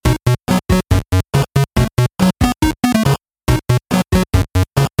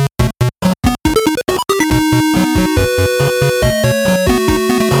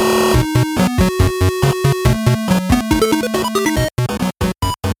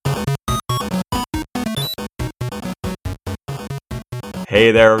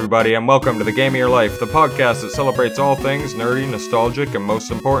Hey there, everybody, and welcome to The Game of Your Life, the podcast that celebrates all things nerdy, nostalgic, and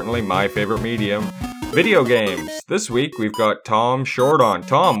most importantly, my favorite medium, video games. This week, we've got Tom Short on.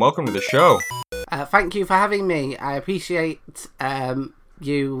 Tom, welcome to the show. Thank you for having me. I appreciate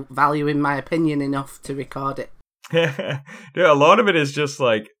you valuing my opinion enough to record it. Dude, a lot of it is just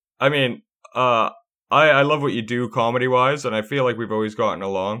like, I love what you do comedy-wise, and I feel like we've always gotten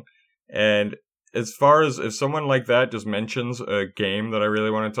along, and as far as if someone like that just mentions a game that I really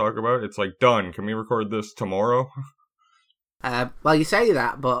want to talk about, it's like, done. Can we record this tomorrow? Well, you say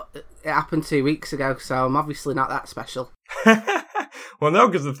that, but it happened 2 weeks ago, so I'm obviously not that special. Well, no,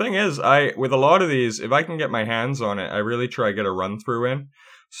 because the thing is, with a lot of these, if I can get my hands on it, I really try to get a run-through in.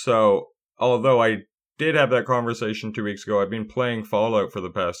 So, although I did have that conversation 2 weeks ago, I've been playing Fallout for the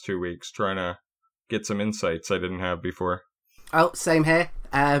past 2 weeks, trying to get some insights I didn't have before. Oh, same here.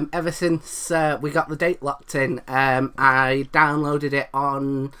 Ever since we got the date locked in, I downloaded it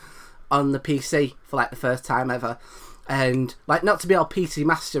on the PC for like the first time ever. And like, not to be all PC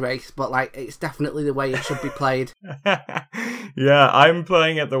Master Race, but like, it's definitely the way it should be played. Yeah, I'm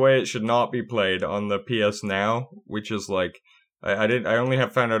playing it the way it should not be played on the PS Now, which is like, I only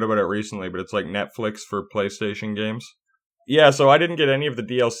have found out about it recently, but it's like Netflix for PlayStation games. Yeah, so I didn't get any of the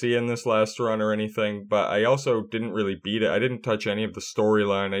DLC in this last run or anything, but I also didn't really beat it. I didn't touch any of the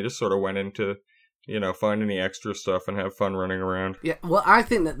storyline. I just sort of went into, find any extra stuff and have fun running around. Yeah, well, I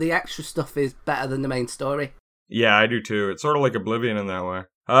think that the extra stuff is better than the main story. Yeah, I do too. It's sort of like Oblivion in that way.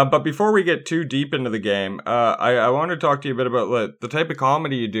 But before we get too deep into the game, I want to talk to you a bit about the type of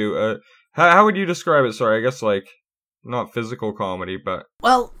comedy you do. How would you describe it? Sorry, I guess like not physical comedy, but...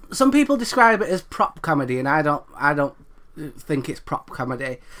 Well, some people describe it as prop comedy, and I don't think it's prop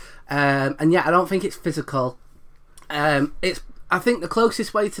comedy. And yeah, I don't think it's physical. I think the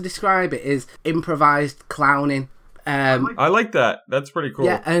closest way to describe it is improvised clowning. I like that. That's pretty cool.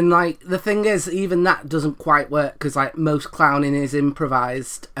 Yeah, and like the thing is, even that doesn't quite work because like most clowning is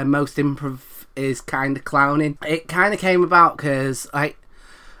improvised and most improv is kind of clowning. It kind of came about because like,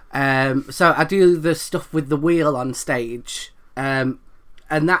 so I do the stuff with the wheel on stage, and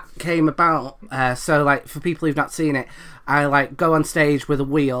that came about. So like for people who've not seen it, I like go on stage with a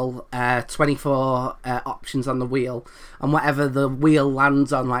wheel, 24 options on the wheel, and whatever the wheel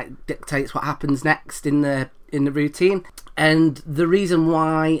lands on like dictates what happens next in the routine. And the reason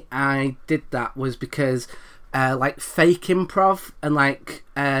why I did that was because like fake improv and like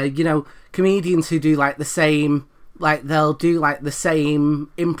comedians who do like the same, like they'll do like the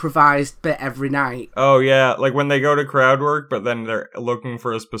same improvised bit every night. Oh yeah, like when they go to crowd work, but then they're looking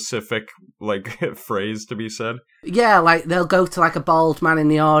for a specific like phrase to be said. Yeah, like they'll go to like a bald man in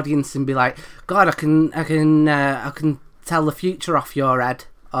the audience and be like, "God, I can tell the future off your head,"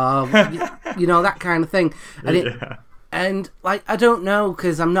 or that kind of thing. And like I don't know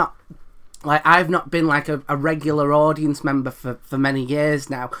because I'm not. Like, I've not been, like, a regular audience member for many years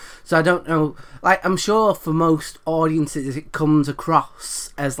now, so I don't know. Like, I'm sure for most audiences it comes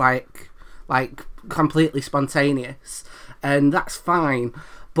across as, like completely spontaneous, and that's fine.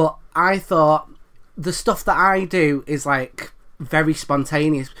 But I thought the stuff that I do is, like, very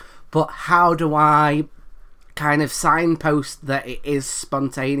spontaneous, but how do I kind of signpost that it is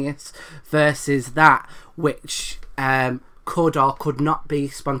spontaneous versus that which... could or could not be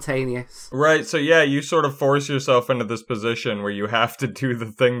spontaneous. Right, so yeah, you sort of force yourself into this position where you have to do the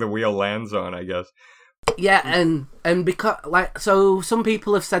thing the wheel lands on, I guess. Yeah, and because like so some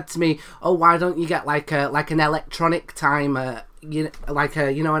people have said to me, "Oh, why don't you get like an electronic timer, like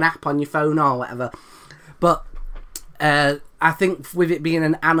an app on your phone or whatever?" But I think with it being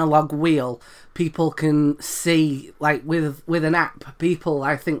an analog wheel, people can see like with an app, people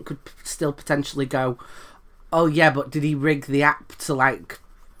I think could still potentially go, "Oh yeah, but did he rig the app to like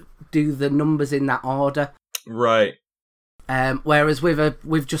do the numbers in that order?" Right. Whereas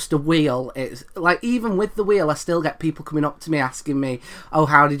with just a wheel, it's like even with the wheel, I still get people coming up to me asking me, "Oh,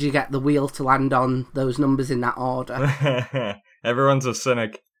 how did you get the wheel to land on those numbers in that order?" Everyone's a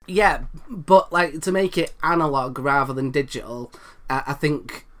cynic. Yeah, but like to make it analog rather than digital, I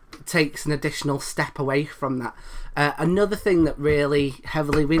think takes an additional step away from that. Another thing that really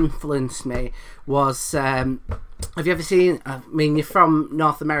heavily influenced me was, have you ever seen, I mean, you're from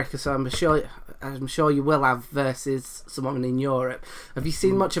North America, so I'm sure you will have versus someone in Europe. Have you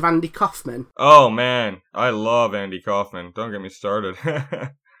seen much of Andy Kaufman? Oh man, I love Andy Kaufman. Don't get me started.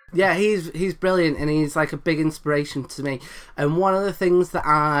 Yeah, he's brilliant, and he's like a big inspiration to me. And one of the things that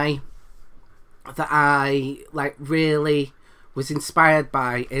I like really was inspired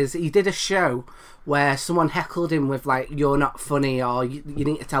by is he did a show where someone heckled him with like, "You're not funny," or you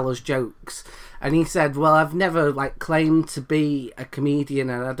need to tell us jokes. And he said, "Well, I've never like claimed to be a comedian,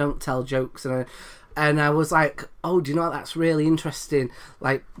 and I don't tell jokes." And I was like, "Oh, do you know what? That's really interesting.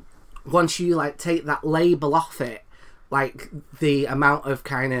 Like, once you like take that label off it, like the amount of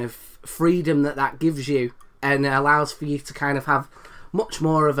kind of freedom that gives you, and it allows for you to kind of have much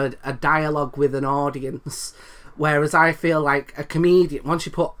more of a dialogue with an audience." Whereas I feel like a comedian, once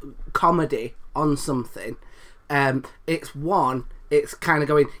you put comedy on something, it's kind of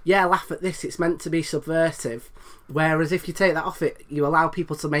going, yeah, laugh at this, it's meant to be subversive. Whereas if you take that off it, you allow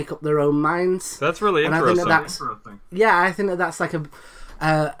people to make up their own minds. That's really interesting. I think that's like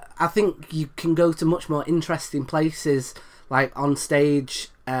I think you can go to much more interesting places, like on stage,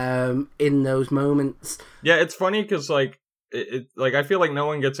 in those moments. Yeah, it's funny because like like I feel like no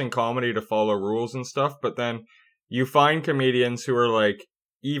one gets in comedy to follow rules and stuff, but then you find comedians who are like,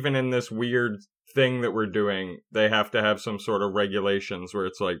 even in this weird thing that we're doing, they have to have some sort of regulations where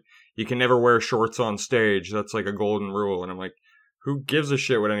it's like, you can never wear shorts on stage. That's like a golden rule. And I'm like, who gives a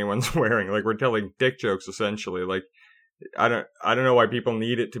shit what anyone's wearing? Like, we're telling dick jokes essentially. Like, I don't know why people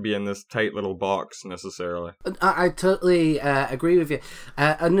need it to be in this tight little box necessarily. I totally agree with you.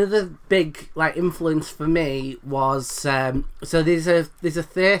 Another big like influence for me was so there's a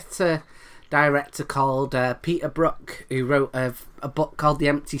theatre director called Peter Brook who wrote a book called The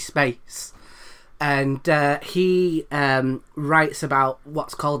Empty Space, and he writes about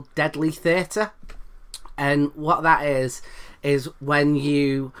what's called deadly theatre, and what that is when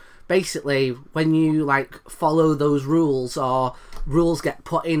you like follow those rules, or rules get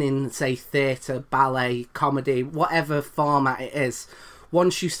put in say theatre, ballet, comedy, whatever format it is,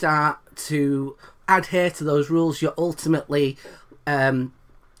 once you start to adhere to those rules, you're ultimately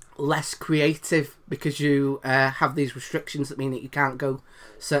less creative, because you have these restrictions that mean that you can't go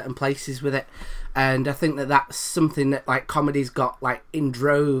certain places with it. And I think that that's something that like comedy's got like in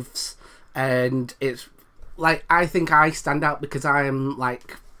droves, and it's like, I think I stand out because I am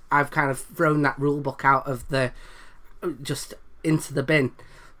like, I've kind of thrown that rule book out of just into the bin,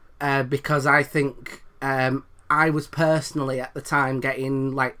 because I think I was personally at the time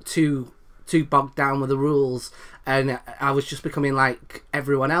getting like too bogged down with the rules, and I was just becoming like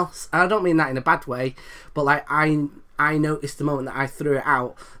everyone else. And I don't mean that in a bad way, but like I noticed the moment that I threw it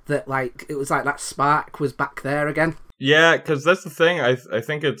out that like it was like that spark was back there again. Yeah, because that's the thing. I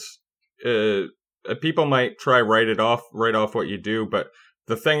think it's people might try write off what you do, but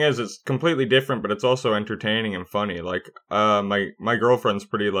the thing is, it's completely different, but it's also entertaining and funny. Like, my girlfriend's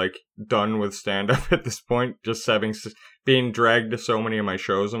pretty like done with stand-up at this point, just being dragged to so many of my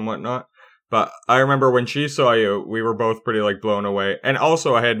shows and whatnot. But I remember when she saw you, we were both pretty like blown away. And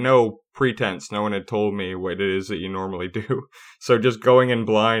also, I had no pretense. No one had told me what it is that you normally do. So just going in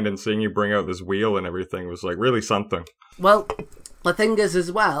blind and seeing you bring out this wheel and everything was like really something. Well, the thing is as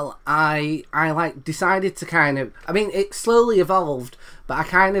well, I like decided to kind of, I mean, it slowly evolved, but I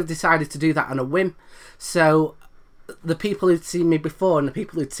kind of decided to do that on a whim. So the people who'd seen me before and the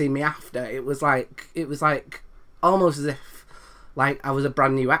people who'd seen me after, it was like almost as if like I was a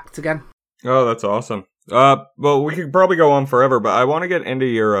brand new act again. Oh, that's awesome. Well, we could probably go on forever, but I want to get into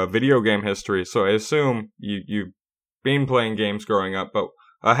your video game history. So I assume you've been playing games growing up, but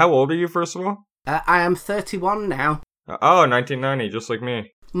how old are you, first of all? I am 31 now. 1990, just like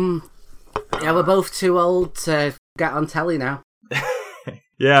me. Yeah, we're both too old to get on telly now.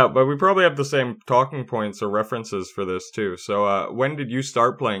 Yeah, but we probably have the same talking points or references for this too. So when did you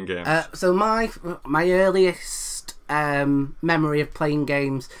start playing games? So my earliest memory of playing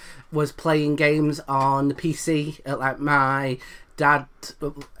games was playing games on the PC at like my dad's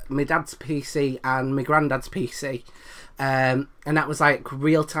PC and my granddad's PC, and that was like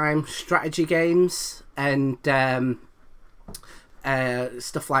real-time strategy games and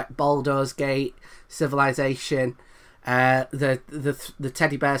stuff like Baldur's Gate, Civilization, the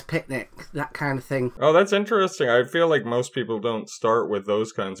Teddy Bear's Picnic, that kind of thing. Oh, that's interesting. I feel like most people don't start with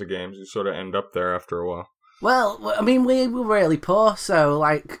those kinds of games. You sort of end up there after a while. Well, I mean, we were really poor, so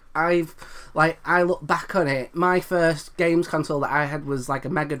like I look back on it. My first games console that I had was like a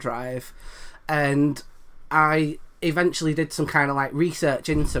Mega Drive, and I eventually did some kind of like research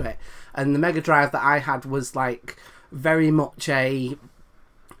into it. And the Mega Drive that I had was like very much a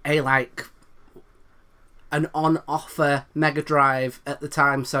like an on-offer Mega Drive at the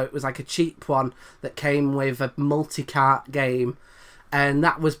time, so it was like a cheap one that came with a multi-cart game. And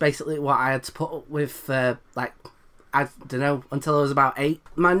that was basically what I had to put up with, like, I don't know, until I was about 8.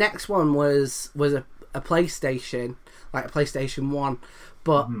 My next one was a PlayStation, like a PlayStation 1.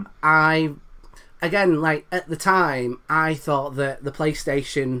 But I again, like at the time, I thought that the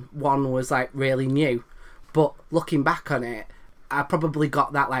PlayStation 1 was like really new, but looking back on it, I probably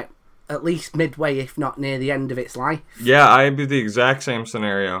got that like at least midway, if not near the end of its life. Yeah, I did the exact same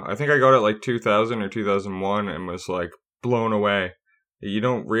scenario. I think I got it like 2000 or 2001 and was like blown away. You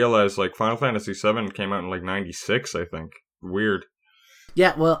don't realize like Final Fantasy VII came out in like 96, I think. Weird.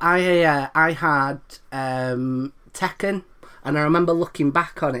 Yeah, well, I had Tekken, and I remember looking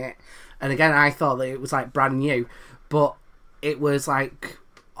back on it, and again, I thought that it was like brand new, but it was like,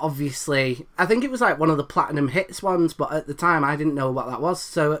 obviously, I think it was like one of the Platinum Hits ones, but at the time I didn't know what that was,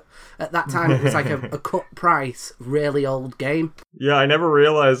 so at that time it was like a cut price, really old game. Yeah, I never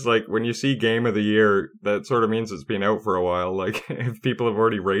realized, like, when you see Game of the Year, that sort of means it's been out for a while, like, if people have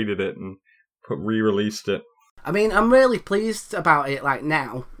already rated it and re-released it. I mean, I'm really pleased about it, like,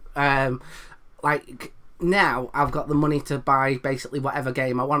 now. Like, now I've got the money to buy basically whatever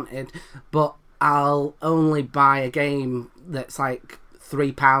game I wanted, but I'll only buy a game that's, like,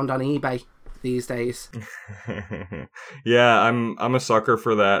 £3 on eBay these days. Yeah, I'm a sucker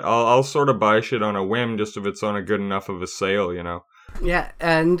for that. I'll sort of buy shit on a whim just if it's on a good enough of a sale, you know? Yeah,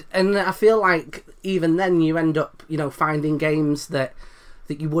 and I feel like even then you end up, you know, finding games that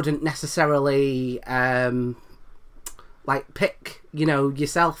you wouldn't necessarily like pick, you know,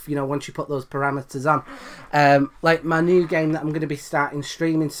 yourself, you know, once you put those parameters on. Like my new game that I'm going to be starting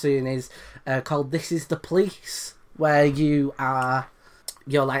streaming soon is called This Is the Police, where you're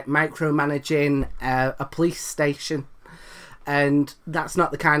like micromanaging a police station. And that's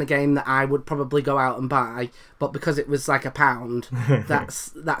not the kind of game that I would probably go out and buy, but because it was like £1,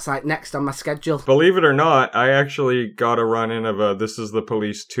 that's like next on my schedule. Believe it or not, I actually got a run in of This Is the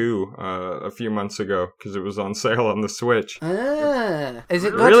Police 2 a few months ago because it was on sale on the Switch. Is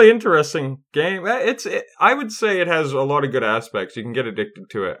it good? Really interesting game. I would say it has a lot of good aspects. You can get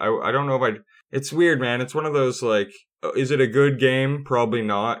addicted to it. I don't know if it's weird, man. It's one of those like, is it a good game? Probably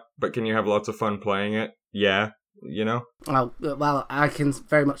not. But can you have lots of fun playing it? Yeah. You know? Well, I can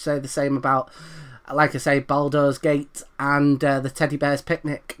very much say the same about, like I say, Baldur's Gate and the Teddy Bear's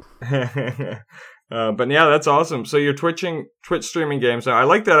Picnic. But yeah, that's awesome. So you're Twitch streaming games now. I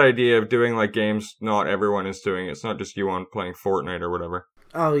like that idea of doing like games not everyone is doing. It's not just you on playing Fortnite or whatever.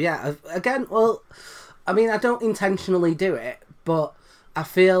 Oh yeah. Again, well, I mean, I don't intentionally do it, but I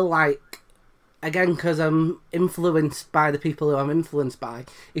feel like, again, because I'm influenced by the people who I'm influenced by,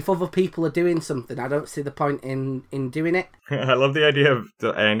 if other people are doing something, I don't see the point in doing it. I love the idea of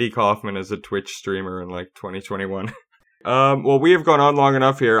Andy Kaufman as a Twitch streamer in like 2021. Well, we have gone on long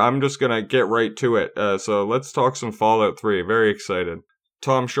enough here. I'm just going to get right to it. So let's talk some Fallout 3. Very excited.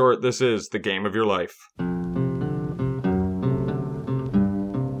 Tom Short, this is the game of your life.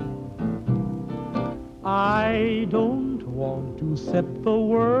 I don't want to set the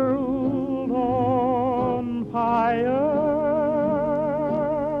world on fire.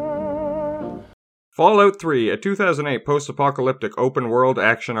 Fallout 3, a 2008 post-apocalyptic open-world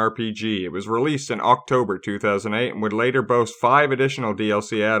action RPG. It was released in October 2008 and would later boast 5 additional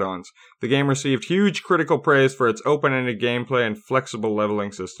DLC add-ons. The game received huge critical praise for its open-ended gameplay and flexible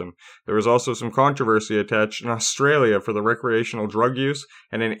leveling system. There was also some controversy attached in Australia for the recreational drug use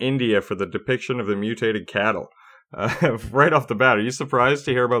and in India for the depiction of the mutated cattle. Right off the bat, are you surprised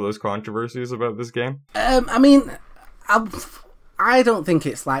to hear about those controversies about this game? I mean, I don't think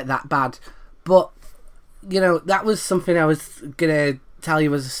it's like that bad, but you know, that was something I was gonna tell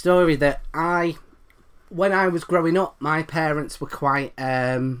you as a story that when I was growing up, my parents were quite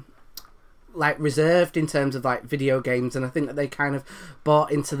like reserved in terms of like video games, and I think that they kind of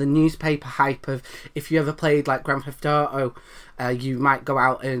bought into the newspaper hype of if you ever played like Grand Theft Auto, you might go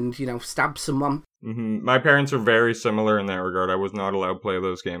out and, you know, stab someone. Mm-hmm. My parents are very similar in that regard. I was not allowed to play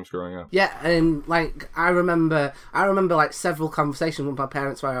those games growing up. Yeah, and like I remember like several conversations with my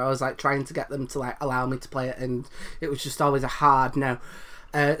parents where I was like trying to get them to like allow me to play it, and it was just always a hard no.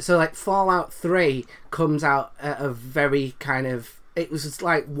 So like Fallout 3 comes out at a very kind of, it was just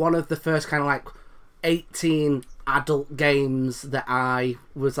like one of the first kind of like 18 adult games that I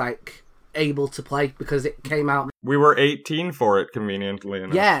was like able to play because it came out. We were 18 for it, conveniently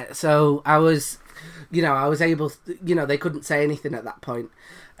enough. Yeah, so I was able to, you know, they couldn't say anything at that point.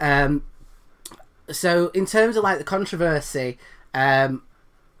 So in terms of like the controversy, I'm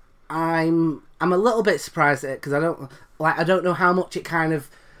a little bit surprised at it because I don't know how much it kind of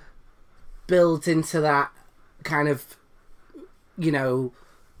builds into that kind of, you know,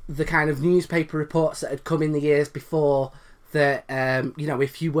 the kind of newspaper reports that had come in the years before that, you know,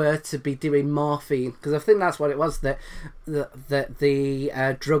 if you were to be doing morphine, because I think that's what it was, that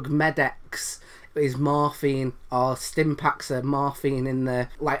the drug Medex is morphine, or stim packs are morphine in the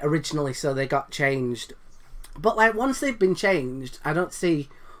like originally, so they got changed. But like once they've been changed, I don't see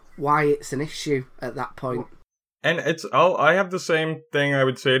why it's an issue at that point. And I have the same thing I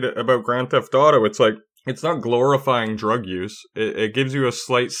would say about Grand Theft Auto. It's like, it's not glorifying drug use. It gives you a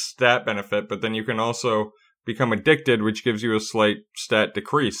slight stat benefit, but then you can also become addicted, which gives you a slight stat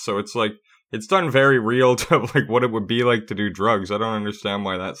decrease. So it's like, it's done very real to like what it would be like to do drugs. I don't understand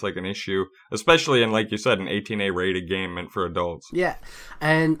why that's like an issue, especially in, like you said, an 18A rated game meant for adults. Yeah,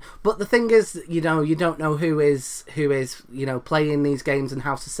 but the thing is, you don't know who is playing these games and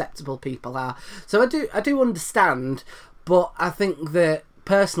how susceptible people are. So I do understand, but I think that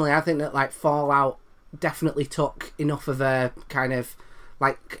personally, like Fallout definitely took enough of a kind of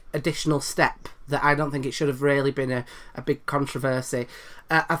like additional step that I don't think it should have really been a big controversy.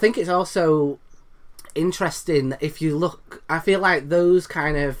 I think it's also interesting that if you look, I feel like those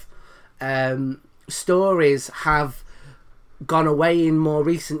kind of stories have gone away in more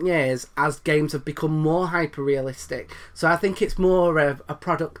recent years as games have become more hyper-realistic. So I think it's more of a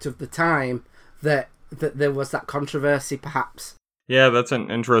product of the time that there was that controversy, perhaps. Yeah, that's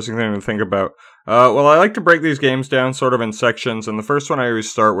an interesting thing to think about. Well, I like to break these games down sort of in sections, and the first one I always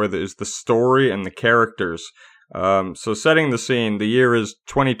start with is the story and the characters. So setting the scene, the year is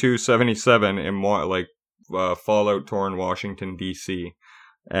 2277 in Fallout Torn, Washington, D.C.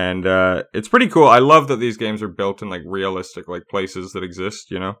 And it's pretty cool. I love that these games are built in like realistic like places that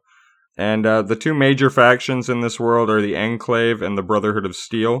exist, you know? And the two major factions in this world are the Enclave and the Brotherhood of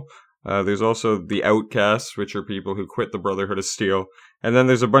Steel. There's also the Outcasts, which are people who quit the Brotherhood of Steel. And then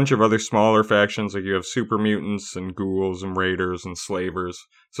there's a bunch of other smaller factions, like you have super mutants and ghouls and raiders and slavers.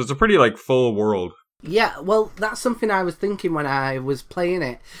 So it's a pretty, like, full world. Yeah, well, that's something I was thinking when I was playing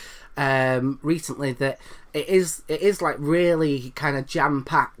it recently, that it is like really kind of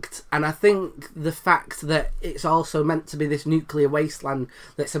jam-packed. And I think the fact that it's also meant to be this nuclear wasteland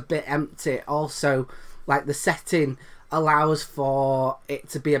that's a bit empty, also, like, the setting allows for it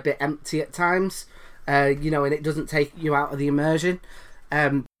to be a bit empty at times, and it doesn't take you out of the immersion. I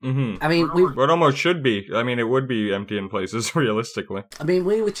mean, it almost should be. I mean, it would be empty in places, realistically. I mean,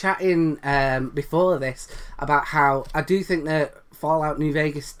 we were chatting before this about how I do think that Fallout New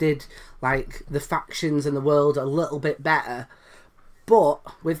Vegas did, like, the factions and the world a little bit better. But,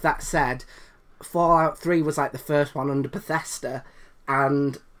 with that said, Fallout 3 was, like, the first one under Bethesda,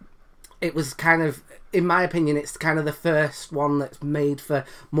 and it was kind of, in my opinion, it's kind of the first one that's made for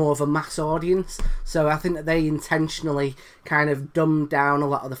more of a mass audience. So I think that they intentionally kind of dumbed down a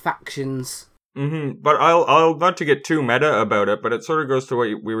lot of the factions. But I'll not to get too meta about it, but it sort of goes to what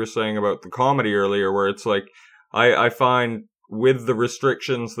we were saying about the comedy earlier, where it's like, I find with the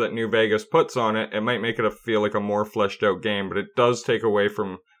restrictions that New Vegas puts on it, it might make it feel like a more fleshed out game, but it does take away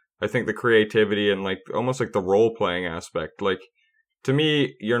from, I think, the creativity and like almost like the role playing aspect. Like, to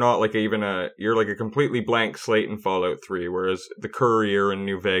me, you're not like you're like a completely blank slate in Fallout 3, whereas the Courier in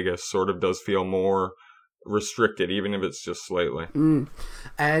New Vegas sort of does feel more restricted, even if it's just slightly.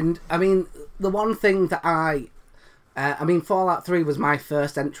 And, I mean, the one thing that Fallout 3 was my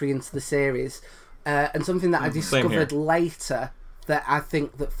first entry into the series, and something that I discovered later that I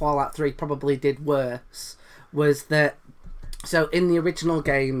think that Fallout 3 probably did worse was that, so in the original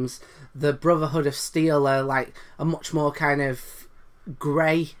games, the Brotherhood of Steel are like a much more kind of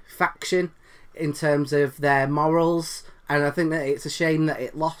grey faction in terms of their morals, and I think that it's a shame that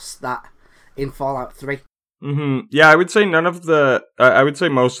it lost that in Fallout 3. Yeah, I would say I would say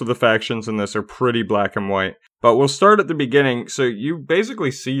most of the factions in this are pretty black and white. But we'll start at the beginning. So you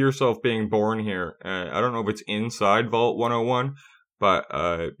basically see yourself being born here. I don't know if it's inside Vault 101, but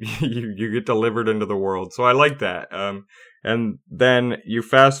you get delivered into the world. So I like that. And then you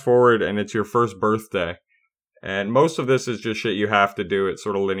fast forward and it's your first birthday. And most of this is just shit you have to do. It's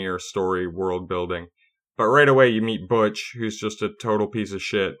sort of linear story world building. But right away you meet Butch, who's just a total piece of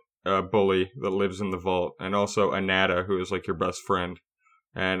shit bully that lives in the vault. And also Anata, who is like your best friend.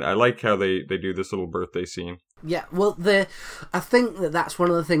 And I like how they do this little birthday scene. Yeah, well, I think that's one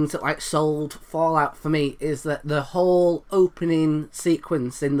of the things that like sold Fallout for me, is that the whole opening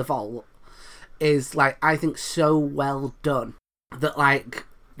sequence in the vault is like, I think, so well done that like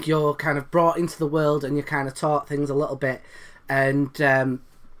you're kind of brought into the world and you're kind of taught things a little bit, and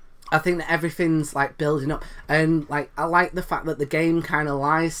I think that everything's like building up, and like I like the fact that the game kind of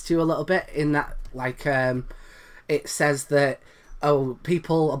lies to you a little bit in that like it says that, oh,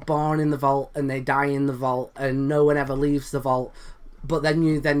 people are born in the vault and they die in the vault and no one ever leaves the vault, but then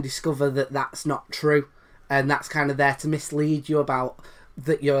you then discover that that's not true, and that's kind of there to mislead you about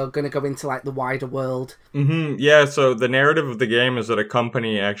that you're going to go into like the wider world. Mm-hmm. Yeah, so the narrative of the game is that a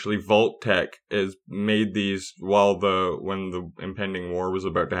company, actually Vault Tech, has made these when the impending war was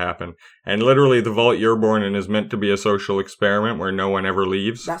about to happen. And literally the Vault you're born in is meant to be a social experiment where no one ever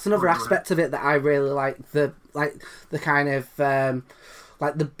leaves. That's another aspect of it that I really like. The kind of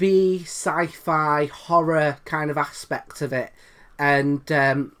like the B sci-fi horror kind of aspect of it. And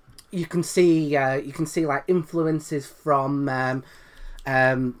you can see like influences from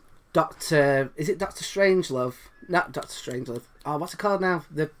Doctor Strangelove? Not Doctor Strangelove. Oh, what's it called now?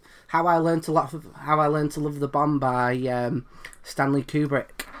 How I Learned to Love the Bomb by Stanley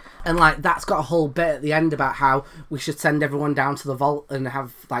Kubrick. And like that's got a whole bit at the end about how we should send everyone down to the vault and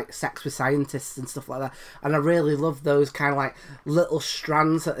have like sex with scientists and stuff like that. And I really love those kind of like little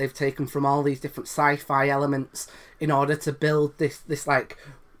strands that they've taken from all these different sci-fi elements in order to build this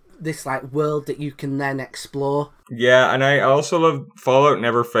world that you can then explore. Yeah, and I also love Fallout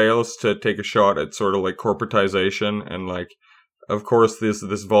never fails to take a shot at sort of like corporatization, and like, of course, this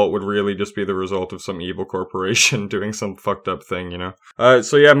vault would really just be the result of some evil corporation doing some fucked up thing, you know?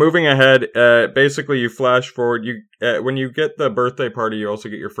 So yeah, moving ahead, basically you flash forward, when you get the birthday party, you also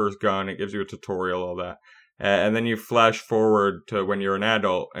get your first gun, it gives you a tutorial, all that. And then you flash forward to when you're an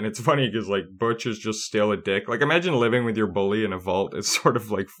adult, and it's funny because, like, Butch is just still a dick. Like, imagine living with your bully in a vault. It's sort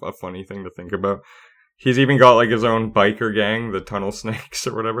of, like, a funny thing to think about. He's even got, like, his own biker gang, the Tunnel Snakes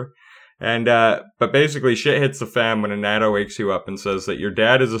or whatever. And, but basically, shit hits the fan when a Nato wakes you up and says that your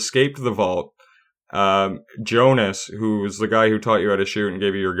dad has escaped the vault. Jonas, who's the guy who taught you how to shoot and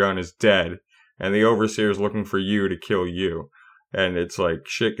gave you your gun, is dead. And the Overseer is looking for you to kill you. And it's like,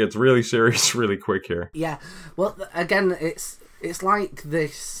 shit gets really serious really quick here. Yeah. Well, again, it's like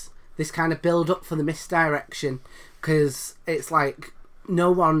this kind of build-up for the misdirection, because it's like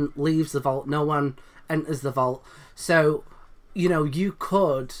no one leaves the vault, no one enters the vault. So, you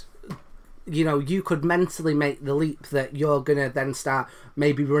could mentally make the leap that you're going to then start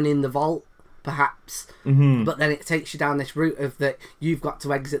maybe running the vault, perhaps, but then it takes you down this route of that you've got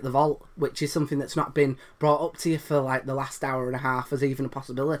to exit the vault, which is something that's not been brought up to you for like the last hour and a half as even a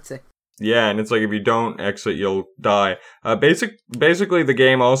possibility. Yeah, and it's like if you don't exit, you'll die. Basically, the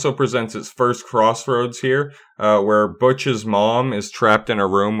game also presents its first crossroads here, where Butch's mom is trapped in a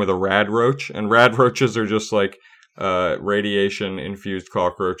room with a rad roach, and rad roaches are just like radiation-infused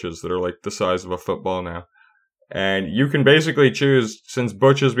cockroaches that are like the size of a football now. And you can basically choose, since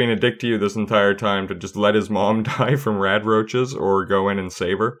Butch has been a dick to you this entire time, to just let his mom die from rad roaches or go in and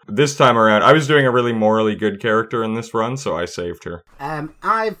save her. This time around, I was doing a really morally good character in this run, so I saved her.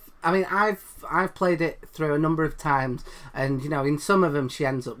 I've played it through a number of times, and in some of them she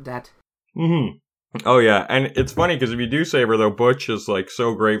ends up dead. Oh yeah, and it's funny because if you do save her though, Butch is like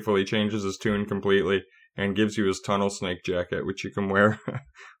so grateful he changes his tune completely and gives you his Tunnel Snake jacket, which you can wear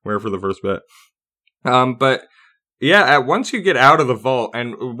for the first bit. But yeah, once you get out of the vault,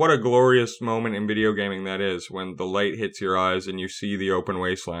 and what a glorious moment in video gaming that is, when the light hits your eyes and you see the open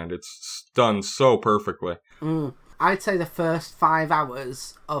wasteland. It's done so perfectly. I'd say the first 5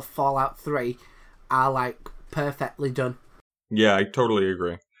 hours of Fallout 3 are, like, perfectly done. Yeah, I totally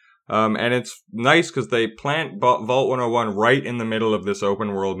agree. And it's nice because they plant Vault 101 right in the middle of this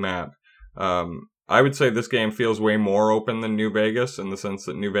open world map. I would say this game feels way more open than New Vegas, in the sense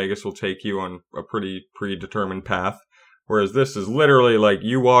that New Vegas will take you on a pretty predetermined path, whereas this is literally like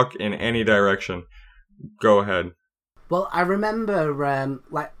you walk in any direction. Go ahead. Well, I remember,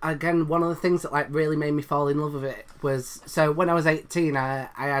 again, one of the things that really made me fall in love with it was, so when I was 18, I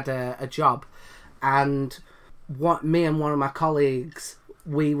had a job, and me and one of my colleagues,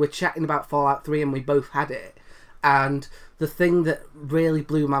 we were chatting about Fallout 3, and we both had it, and the thing that really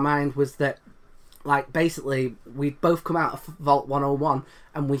blew my mind was that basically, we'd both come out of Vault 101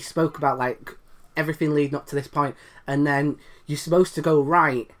 and we spoke about, everything leading up to this point. And then you're supposed to go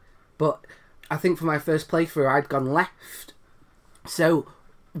right, but I think for my first playthrough, I'd gone left. So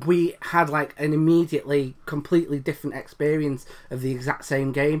we had, an immediately completely different experience of the exact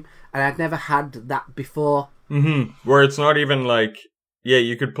same game. And I'd never had that before. Where it's not even yeah,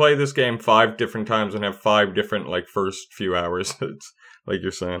 you could play this game 5 different times and have 5 different, first few hours. It's like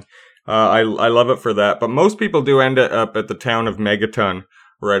you're saying. I love it for that, but most people do end up at the town of Megaton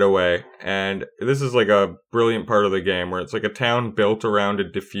right away, and this is a brilliant part of the game where it's a town built around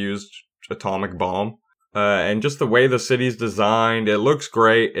a diffused atomic bomb, and just the way the city's designed, it looks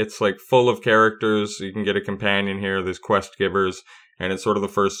great. It's full of characters. You can get a companion here, there's quest givers, and it's sort of the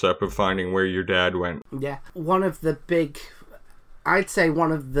first step of finding where your dad went. Yeah, I'd say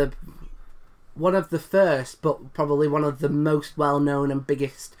one of the first, but probably one of the most well-known and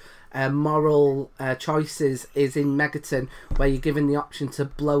biggest moral choices is in Megaton, where you're given the option to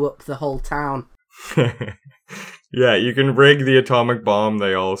blow up the whole town. Yeah, you can rig the atomic bomb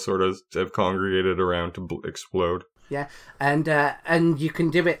they all sort of have congregated around to explode. Yeah, and you can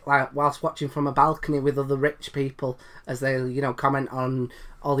do it like whilst watching from a balcony with other rich people as they, comment on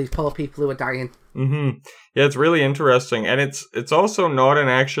all these poor people who are dying. Mm-hmm. Yeah, it's really interesting, and it's also not an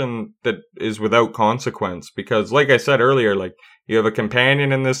action that is without consequence, because, like I said earlier, like you have a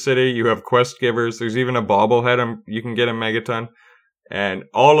companion in this city, you have quest givers, there's even a bobblehead you can get in Megaton, and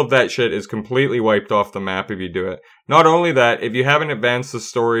all of that shit is completely wiped off the map if you do it. Not only that, if you haven't advanced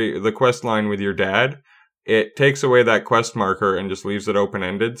the quest line with your dad, it takes away that quest marker and just leaves it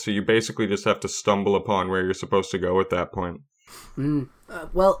open-ended, so you basically just have to stumble upon where you're supposed to go at that point.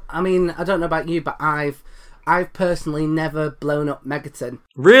 Well, I mean, I don't know about you, but I've personally never blown up Megaton.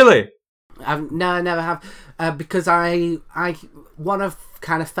 Really? No, I never have, because I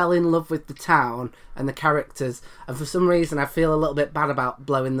kind of fell in love with the town and the characters, and for some reason I feel a little bit bad about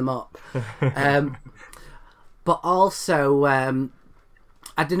blowing them up. But also,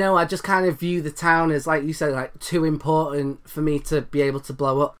 I don't know, I just kind of view the town as, like you said, like too important for me to be able to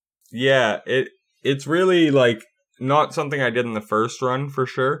blow up. Yeah, it's really like not something I did in the first run for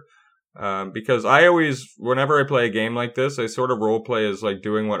sure. Because I always, whenever I play a game like this, I sort of roleplay as like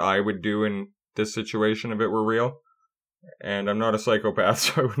doing what I would do in this situation if it were real. And I'm not a psychopath,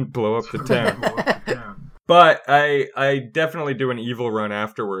 so I wouldn't blow up the town. But I definitely do an evil run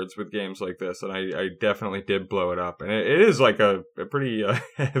afterwards with games like this, and I definitely did blow it up. And it is like a pretty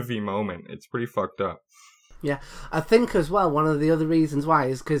heavy moment. It's pretty fucked up. Yeah, I think as well, one of the other reasons why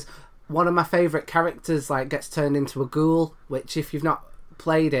is because one of my favourite characters like gets turned into a ghoul, which if you've not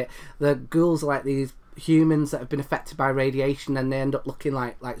played it, the ghouls are like these humans that have been affected by radiation and they end up looking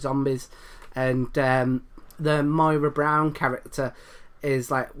like zombies. And the Moira Brown character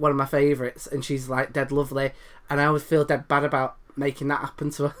is like one of my favourites, and she's like dead lovely, and I always feel dead bad about making that happen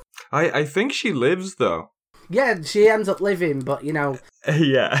to her. I think she lives though. Yeah, she ends up living, but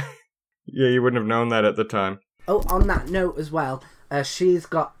Yeah, you wouldn't have known that at the time. Oh, on that note as well, she's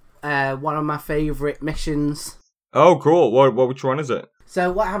got one of my favourite missions. Oh, cool. Which one is it?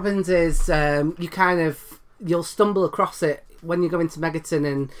 So what happens is you'll stumble across it when you go into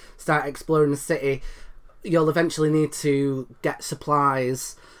Megaton and start exploring the city. You'll eventually need to get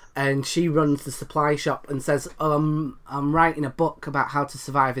supplies, and she runs the supply shop and says, I'm writing a book about how to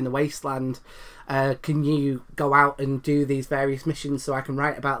survive in the wasteland. Can you go out and do these various missions so I can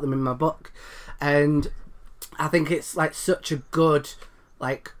write about them in my book? And I think it's like such a good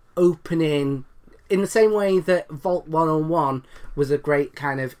like opening, in the same way that Vault 101 was a great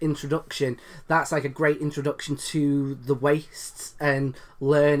kind of introduction. That's like a great introduction to the wastes and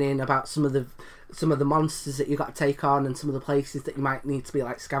learning about some of the monsters that you got to take on and some of the places that you might need to be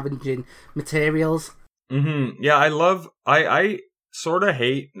like scavenging materials. Mm-hmm. Yeah, I sort of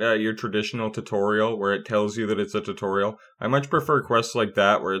hate your traditional tutorial where it tells you that it's a tutorial. I much prefer quests like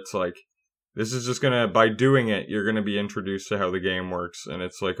that where it's like, this is just gonna, by doing it, you're gonna be introduced to how the game works, and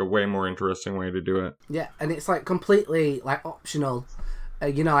it's like a way more interesting way to do it. Yeah, and it's like completely like optional.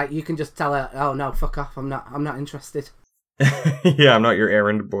 Like you can just tell her, oh no, fuck off, I'm not interested. Yeah, I'm not your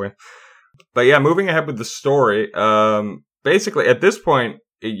errand boy. But yeah, moving ahead with the story, basically at this point,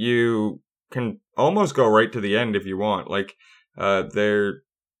 you can almost go right to the end if you want. Like,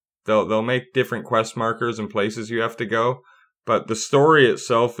 they'll make different quest markers and places you have to go. But the story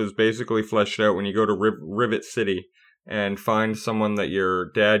itself is basically fleshed out when you go to Rivet City and find someone that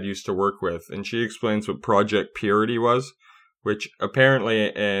your dad used to work with. And she explains what Project Purity was, which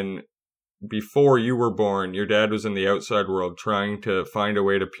apparently before you were born, your dad was in the outside world trying to find a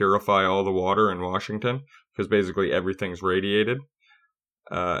way to purify all the water in Washington, because basically everything's radiated.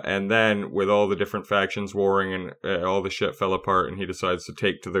 And then with all the different factions warring and all the shit fell apart, and he decides to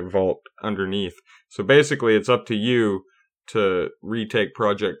take to the vault underneath. So basically it's up to you to retake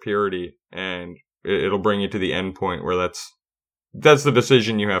Project Purity, and it'll bring you to the end point where that's the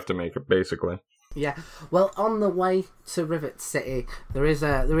decision you have to make, basically. Yeah, well, on the way to Rivet City, there is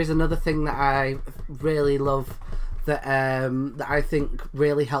another thing that I really love that I think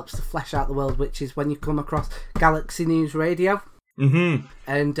really helps to flesh out the world, which is when you come across Galaxy News Radio. Mm-hmm.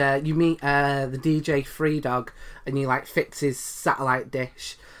 And you meet the DJ Free Dog, and you like fix his satellite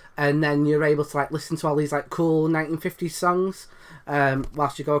dish. And then you're able to like listen to all these like cool 1950s songs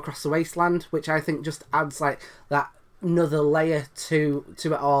whilst you go across the wasteland, which I think just adds like that another layer to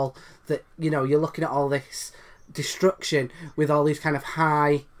it all. That you're looking at all this destruction with all these kind of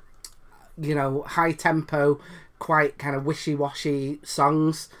high tempo, quite kind of wishy-washy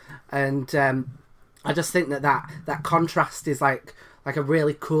songs, and I just think that contrast is like like a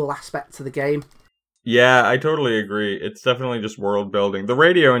really cool aspect to the game. Yeah, I totally agree. It's definitely just world building. The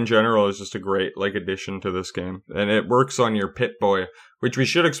radio in general is just a great like addition to this game, and it works on your Pip-Boy, which we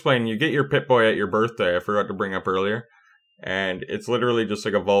should explain. You get your Pip-Boy at your birthday. I forgot to bring up earlier, and it's literally just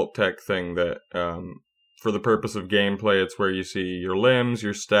like a Vault-Tec thing that, for the purpose of gameplay, it's where you see your limbs,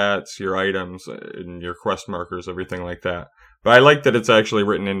 your stats, your items, and your quest markers, everything like that. But I like that it's actually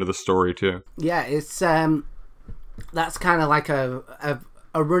written into the story too. Yeah, it's that's kind of like a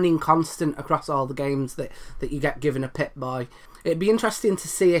running constant across all the games that you get given a Pip-Boy. It'd be interesting to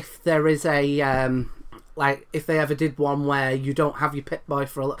see if there is a like if they ever did one where you don't have your Pip-Boy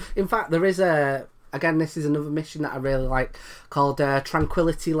for a lot. In fact, there is again, this is another mission that I really like called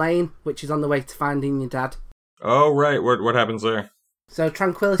Tranquility Lane, which is on the way to finding your dad. Oh right, what happens there? So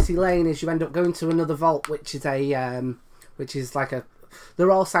Tranquility Lane is you end up going to another vault, which is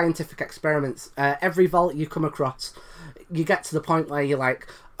they're all scientific experiments. Every vault you come across, you get to the point where you're like,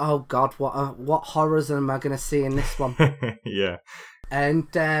 oh god, what horrors am I going to see in this one? Yeah. And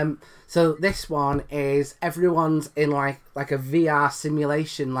so this one is everyone's in like a VR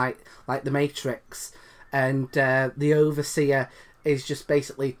simulation, like the Matrix, and the Overseer is just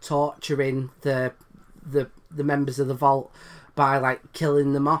basically torturing the members of the vault by like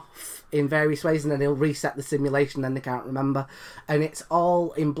killing them off in various ways, and then he'll reset the simulation, then they can't remember, and it's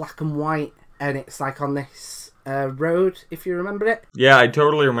all in black and white, and it's like on this road, if you remember it. Yeah, I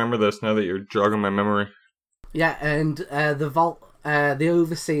totally remember this now that you're jogging my memory. Yeah, and the vault, the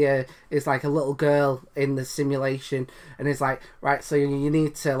Overseer is like a little girl in the simulation, and is like, right, so you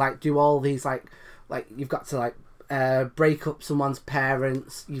need to like do all these like you've got to like break up someone's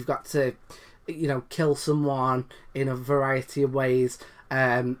parents, you've got to, you know, kill someone in a variety of ways,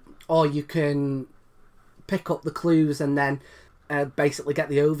 or you can pick up the clues and then basically get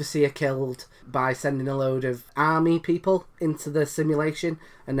the Overseer killed by sending a load of army people into the simulation,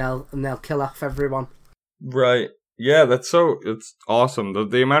 and they'll kill off everyone. Right. Yeah, it's awesome.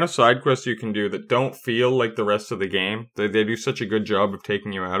 The amount of side quests you can do that don't feel like the rest of the game. They do such a good job of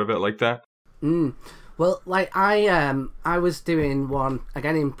taking you out of it like that. Well, like I was doing one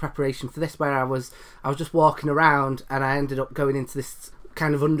again in preparation for this, where I was just walking around, and I ended up going into this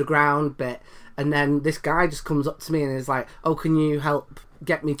kind of underground bit, and then this guy just comes up to me and is like, "Oh, can you help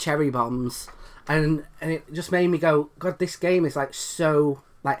get me cherry bombs?" And it just made me go, "God, this game is like so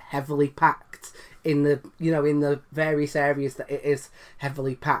like heavily packed in the various areas that it is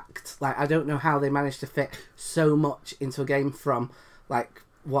heavily packed. Like I don't know how they managed to fit so much into a game from like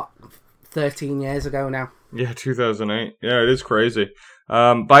what." 13 years ago now. Yeah, 2008. Yeah, it is crazy.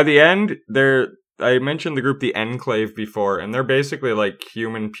 By the end, I mentioned the group The Enclave before, and they're basically like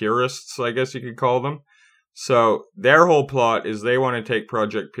human purists, I guess you could call them. So their whole plot is they want to take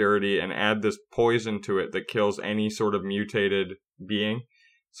Project Purity and add this poison to it that kills any sort of mutated being.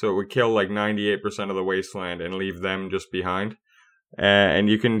 So it would kill like 98% of the wasteland and leave them just behind. And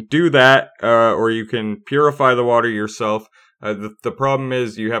you can do that, or you can purify the water yourself. The problem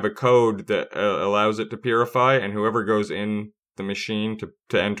is you have a code that allows it to purify, and whoever goes in the machine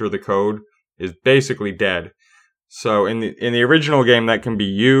to enter the code is basically dead. So in the original game, that can be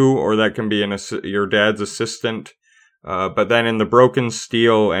you, or that can be your dad's assistant. But then in the Broken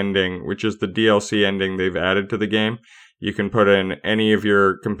Steel ending, which is the DLC ending they've added to the game, you can put in any of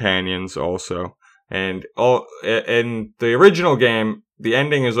your companions also. And in the original game, the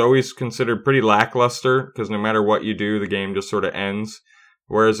ending is always considered pretty lackluster, because no matter what you do, the game just sort of ends.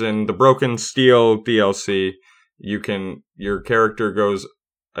 Whereas in the Broken Steel DLC, your character goes,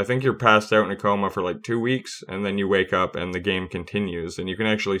 I think you're passed out in a coma for like 2 weeks, and then you wake up and the game continues, and you can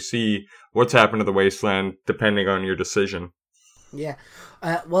actually see what's happened to the wasteland depending on your decision. Yeah.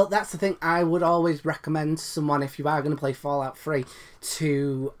 Well, that's the thing. I would always recommend to someone, if you are going to play Fallout 3,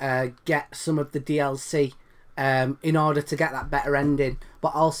 to get some of the DLC in order to get that better ending.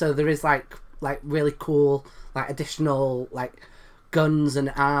 But also there is like really cool like additional like guns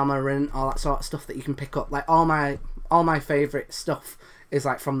and armor and all that sort of stuff that you can pick up. Like all my favorite stuff is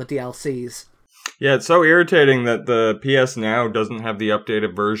like from the DLCs. Yeah, it's so irritating that the PS Now doesn't have the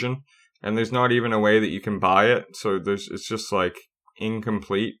updated version, and there's not even a way that you can buy it. So it's just like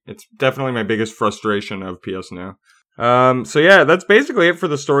incomplete. It's definitely my biggest frustration of PS Now. So yeah, that's basically it for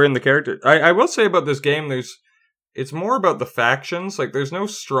the story and the character. I will say about this game, it's more about the factions. Like, there's no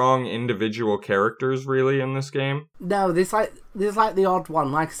strong individual characters really in this game. No, there's like the odd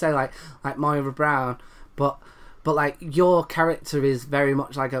one, like I say, like Moira Brown, but like your character is very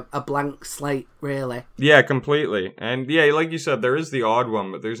much like a blank slate, really. Yeah, completely. And yeah, like you said, there is the odd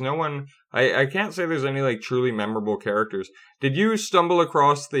one, but there's no one. I can't say there's any like truly memorable characters. Did you stumble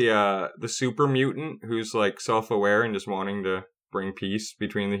across the super mutant who's like self-aware and just wanting to bring peace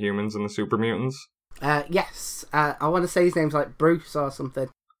between the humans and the super mutants. Yes. I want to say his name's like Bruce or something.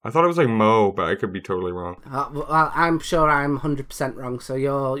 I thought it was like Mo, but I could be totally wrong. Well, I'm sure I'm 100% wrong, so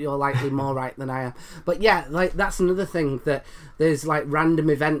you're likely more right than I am. But yeah, like that's another thing, that there's like random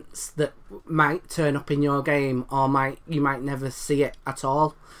events that might turn up in your game, or you might never see it at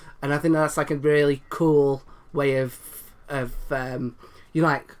all. And I think that's like a really cool way of when you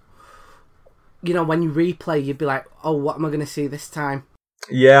replay, you'd be like, oh, what am I going to see this time?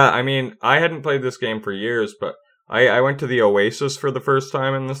 Yeah, I mean, I hadn't played this game for years, but I went to the Oasis for the first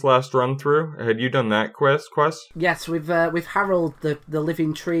time in this last run through. Had you done that quest? Yes, with Harold, the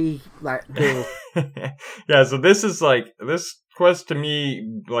living tree duel. Yeah, so this quest to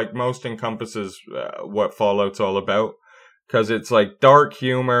me like most encompasses what Fallout's all about, because it's like dark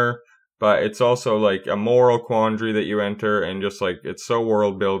humor, but it's also like a moral quandary that you enter, and just like it's so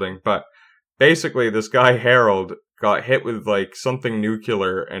world building. But basically, this guy Harold got hit with like something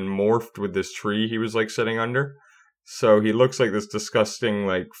nuclear and morphed with this tree he was like sitting under. So he looks like this disgusting,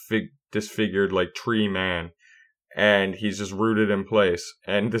 like, disfigured, like, tree man. And he's just rooted in place.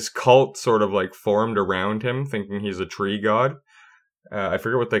 And this cult sort of, like, formed around him, thinking he's a tree god. I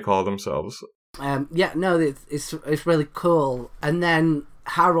forget what they call themselves. It's really cool. And then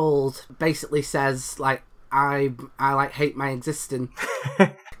Harold basically says, like, I like, hate my existence.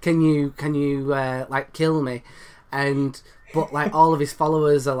 Can you like, kill me? But, like, all of his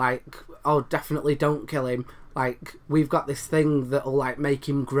followers are like, oh, definitely don't kill him. Like, we've got this thing that'll, like, make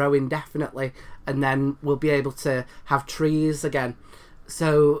him grow indefinitely, and then we'll be able to have trees again.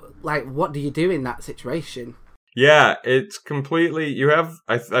 So, like, what do you do in that situation? Yeah, it's completely... You have...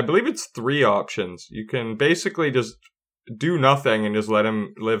 I believe it's 3 options. You can basically just do nothing and just let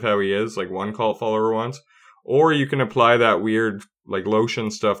him live how he is, like one cult follower wants. Or you can apply that weird, like,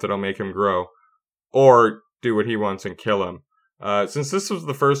 lotion stuff that'll make him grow. Or do what he wants and kill him. Since this was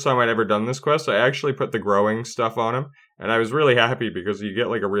the first time I'd ever done this quest, I actually put the growing stuff on him, and I was really happy because you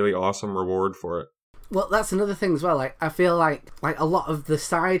get like a really awesome reward for it. Well, that's another thing as well. Like, I feel like a lot of the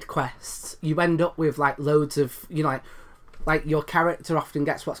side quests, you end up with like loads of, like your character often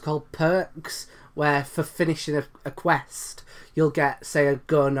gets what's called perks, where for finishing a quest, you'll get, say, a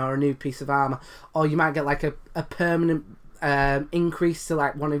gun or a new piece of armor, or you might get like a permanent increase to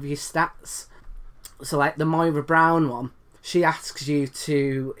like one of your stats. So like the Moira Brown one, she asks you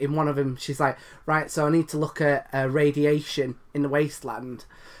to, in one of them, she's like, right, so I need to look at radiation in the wasteland.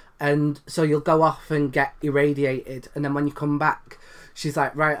 And so you'll go off and get irradiated. And then when you come back, she's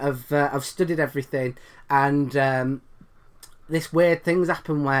like, right, I've studied everything. And this weird things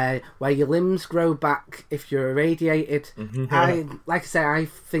happen where your limbs grow back if you're irradiated. Mm-hmm. I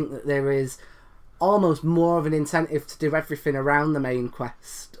think that there is almost more of an incentive to do everything around the main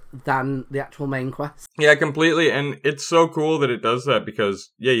quest than the actual main quest. Yeah, completely. And it's so cool that it does that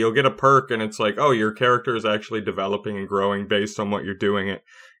because, yeah, you'll get a perk and it's like, oh, your character is actually developing and growing based on what you're doing.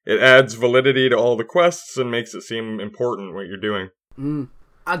 It adds validity to all the quests and makes it seem important what you're doing.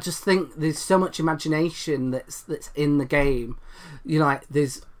 I just think there's so much imagination that's in the game.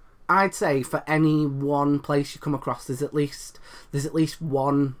 I'd say for any one place you come across, there's at least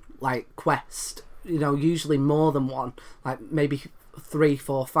one like quest. Usually more than one, like maybe 3,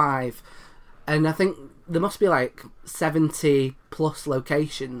 4, 5, and I think there must be like 70 plus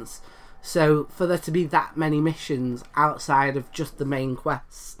locations. So for there to be that many missions outside of just the main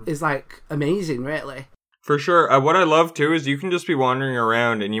quest is like amazing, really. For sure. What I love too is you can just be wandering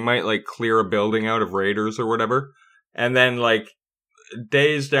around and you might like clear a building out of raiders or whatever, and then like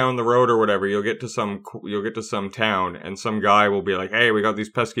days down the road or whatever, you'll get to some town and some guy will be like, hey, we got these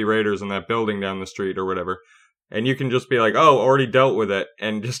pesky raiders in that building down the street or whatever. And you can just be like, oh, already dealt with it.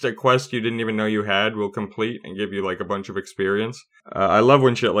 And just a quest you didn't even know you had will complete and give you like a bunch of experience. I love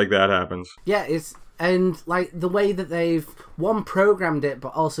when shit like that happens. Yeah, and like the way that they've programmed it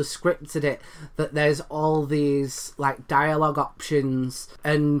but also scripted it, that there's all these like dialogue options,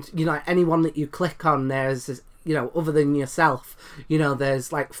 and anyone that you click on, there's this, other than yourself,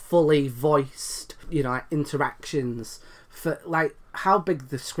 there's like fully voiced interactions for like how big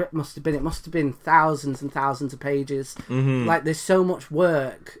the script must have been. It must have been thousands and thousands of pages. Mm-hmm. Like there's so much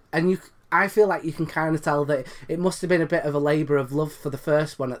work, and I feel like you can kind of tell that it must have been a bit of a labour of love for the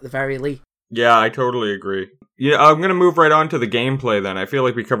first one at the very least. Yeah, I totally agree. Yeah, I'm going to move right on to the gameplay then. I feel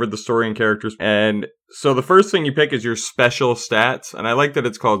like we covered the story and characters. And so the first thing you pick is your special stats. And I like that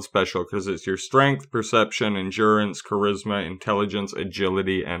it's called special because it's your strength, perception, endurance, charisma, intelligence,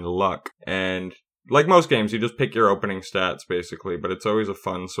 agility, and luck. And like most games, you just pick your opening stats basically, but it's always a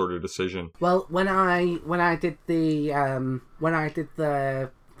fun sort of decision. Well, when I did the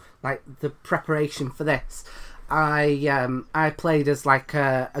preparation for this, I played as like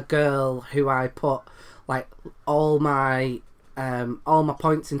a girl who I put like all my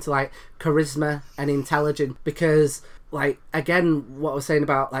points into like charisma and intelligence, because like again what I was saying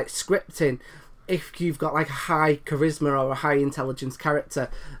about like scripting, if you've got like a high charisma or a high intelligence character,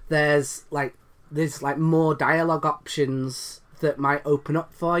 there's more dialogue options that might open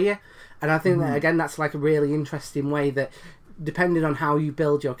up for you. And I think that again that's like a really interesting way that, depending on how you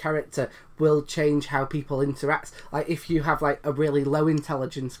build your character, will change how people interact. Like if you have like a really low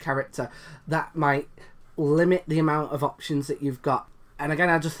intelligence character, that might limit the amount of options that you've got. And again,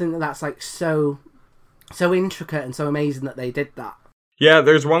 I just think that that's like so intricate and so amazing that they did that. Yeah,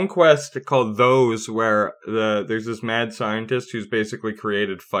 there's one quest called Those where there's this mad scientist who's basically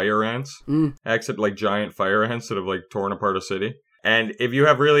created fire ants, except like giant fire ants that have like torn apart a city. And if you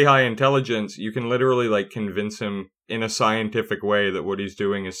have really high intelligence, you can literally like convince him in a scientific way that what he's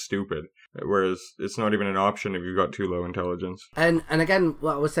doing is stupid. Whereas it's not even an option if you've got too low intelligence. And again,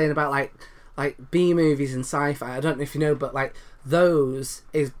 what I was saying about like B movies and sci-fi, I don't know if you know, but like Those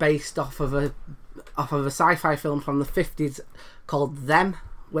is based off of a sci-fi film from the 50s called Them,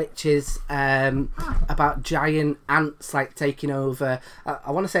 which is about giant ants like taking over. I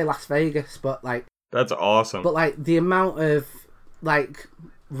want to say Las Vegas, but like that's awesome. But like the amount of like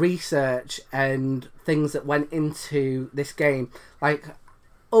research and things that went into this game, like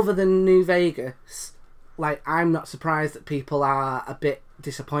other than New Vegas, like I'm not surprised that people are a bit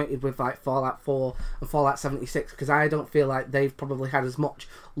disappointed with like Fallout 4 and Fallout 76, because I don't feel like they've probably had as much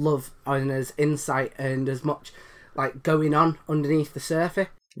love and as insight and as much like going on underneath the surface.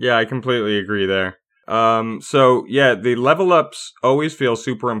 Yeah, I completely agree there. So yeah, the level ups always feel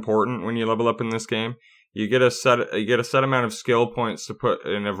super important when you level up in this game. You get a set amount of skill points to put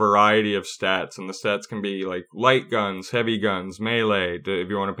in a variety of stats, and the stats can be like light guns, heavy guns, melee, if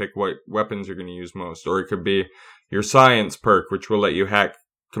you want to pick what weapons you're going to use most, or it could be your science perk, which will let you hack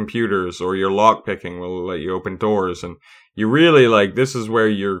computers, or your lockpicking will let you open doors. And you really like, this is where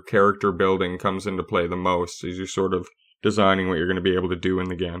your character building comes into play the most, as you're sort of designing what you're going to be able to do in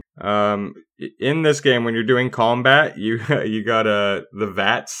the game. In this game, when you're doing combat, you got the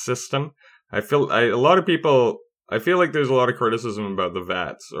VATS system. I feel like there's a lot of criticism about the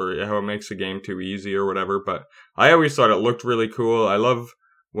VATS, or how it makes the game too easy or whatever, but I always thought it looked really cool. I love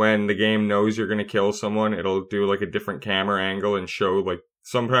when the game knows you're going to kill someone, it'll do like a different camera angle and show like,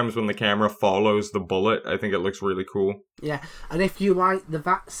 sometimes when the camera follows the bullet, I think it looks really cool. Yeah, and if you like the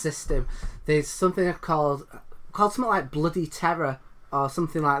VATS system, there's something called something like Bloody Terror or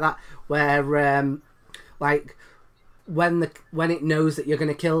something like that, where like when it knows that you're going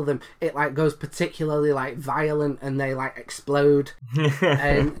to kill them, it like goes particularly like violent and they like explode.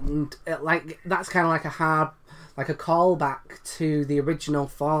 And it, like that's kind of like a callback to the original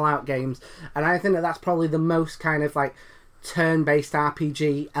Fallout games, and I think that that's probably the most kind of like turn-based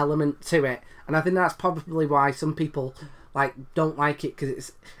RPG element to it, and I think that's probably why some people like don't like it,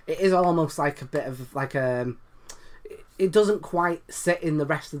 because it is almost like a bit of like it doesn't quite sit in the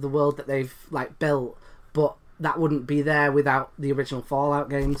rest of the world that they've like built, but that wouldn't be there without the original Fallout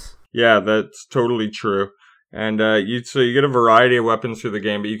games. Yeah, that's totally true. And you get a variety of weapons through the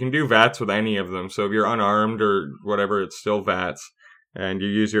game, but you can do VATS with any of them. So if you're unarmed or whatever, it's still VATS. And you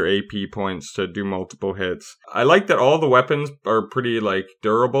use your AP points to do multiple hits. I like that all the weapons are pretty like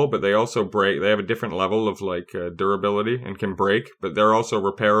durable, but they also break. They have a different level of like durability and can break, but they're also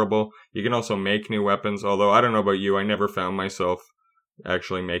repairable. You can also make new weapons, although I don't know about you, I never found myself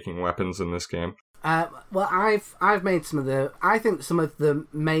actually making weapons in this game. Well, I've made I think some of the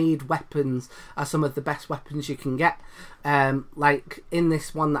made weapons are some of the best weapons you can get. Like in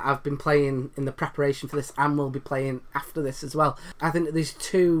this one that I've been playing in the preparation for this, and will be playing after this as well. I think that there's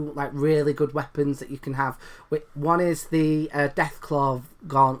two like really good weapons that you can have. One is the Deathclaw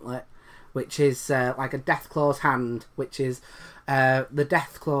Gauntlet, which is like a Deathclaw's hand, which is the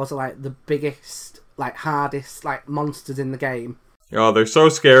Deathclaws are like the biggest, like hardest, like monsters in the game. Oh, they're so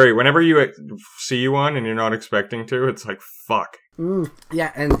scary. Whenever you see one and you're not expecting to, it's like, fuck.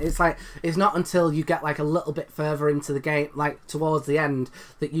 Yeah, and it's like, it's not until you get like a little bit further into the game, like towards the end,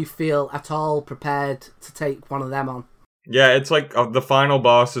 that you feel at all prepared to take one of them on. Yeah, it's like the final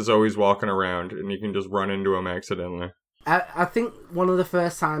boss is always walking around and you can just run into him accidentally. I think one of the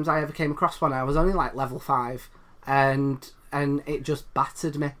first times I ever came across one, I was only like level 5, and it just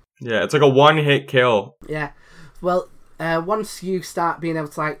battered me. Yeah, it's like a one-hit kill. Yeah, well... once you start being able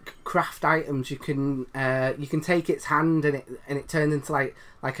to like craft items, you can take its hand and it turns into like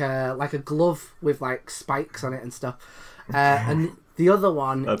a glove with like spikes on it and stuff. And the other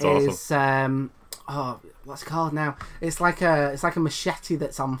one That's is awesome. what's it called now? It's like a machete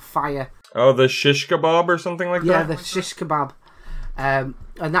that's on fire. Oh, the shish kebab or something like that? Yeah, the shish kebab. And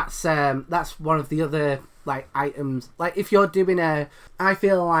that's one of the other like items. Like if you're doing I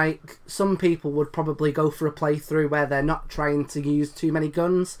feel like some people would probably go for a playthrough where they're not trying to use too many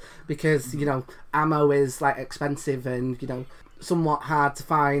guns because, you know, ammo is like expensive and, you know, somewhat hard to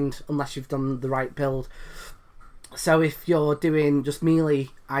find unless you've done the right build. So if you're doing just melee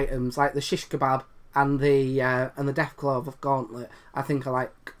items like the shish kebab and the Deathclaw of Gauntlet, I think are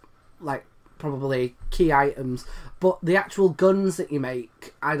like probably key items. But the actual guns that you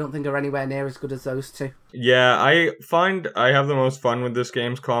make, I don't think are anywhere near as good as those two. Yeah, I find I have the most fun with this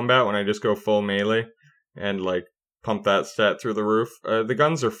game's combat when I just go full melee and like pump that stat through the roof. The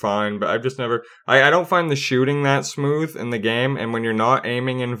guns are fine, but I've just never... I don't find the shooting that smooth in the game, and when you're not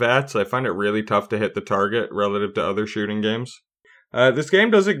aiming in VATS, I find it really tough to hit the target relative to other shooting games. This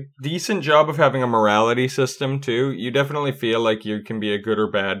game does a decent job of having a morality system, too. You definitely feel like you can be a good or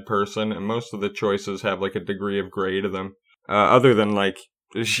bad person, and most of the choices have, like, a degree of gray to them. Other than, like,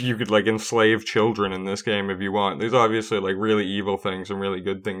 you could, like, enslave children in this game if you want. There's obviously, like, really evil things and really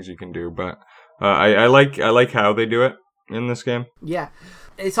good things you can do, but... I like how they do it in this game. Yeah.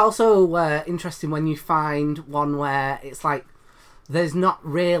 It's also interesting when you find one where it's like there's not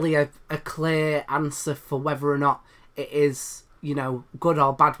really a clear answer for whether or not it is, you know, good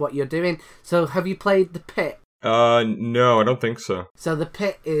or bad what you're doing. So have you played The Pit? No, I don't think so. So The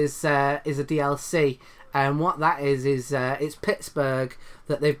Pit is a DLC, and what that is it's Pittsburgh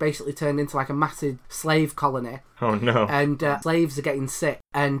that they've basically turned into like a massive slave colony. Oh no. And slaves are getting sick,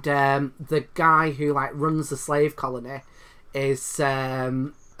 and the guy who like runs the slave colony is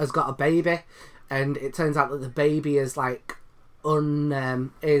has got a baby, and it turns out that the baby is like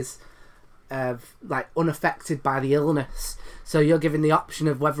unaffected by the illness. So you're given the option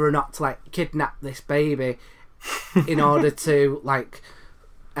of whether or not to like kidnap this baby in order to like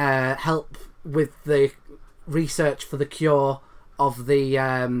help with the research for the cure of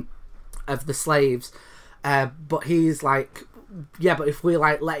the slaves, but he's like, yeah, but if we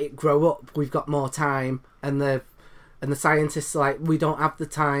like let it grow up, we've got more time, and the scientists are like, we don't have the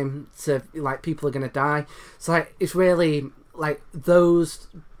time to, like, people are gonna die. So like it's really like those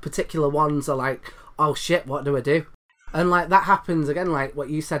particular ones are like, oh shit, what do I do? And like that happens again, like what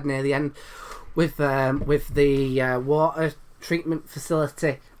you said near the end with the water treatment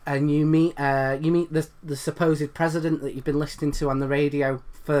facility. And you meet the supposed president that you've been listening to on the radio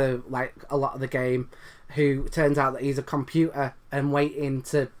for like a lot of the game, who turns out that he's a computer and waiting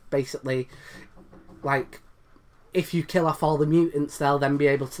to basically, like, if you kill off all the mutants, they'll then be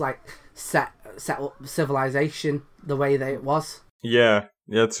able to like set up civilization the way that it was. Yeah,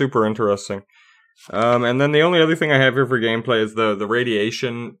 it's super interesting. And then the only other thing I have here for gameplay is the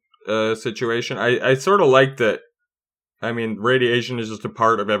radiation situation. I sort of like that. I mean, radiation is just a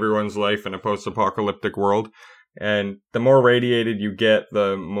part of everyone's life in a post-apocalyptic world, and the more radiated you get,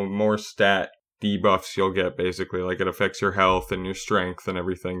 the more stat debuffs you'll get, basically. Like, it affects your health and your strength and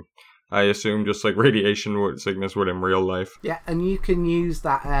everything. I assume just like radiation sickness would in real life. Yeah, and you can use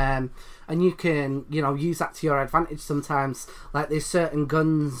that, and you can, you know, use that to your advantage sometimes. Like, there's certain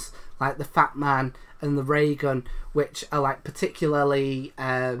guns, like the Fat Man and the ray gun, which are like particularly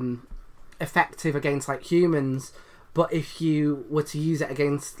effective against like humans. But if you were to use it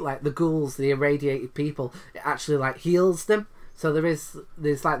against like the ghouls, the irradiated people, it actually like heals them. So there's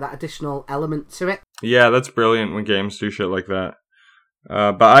like that additional element to it. Yeah, that's brilliant when games do shit like that.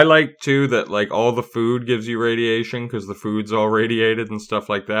 But I like too that like all the food gives you radiation because the food's all radiated and stuff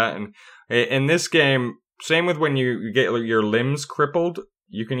like that. And in this game, same with when you get your limbs crippled,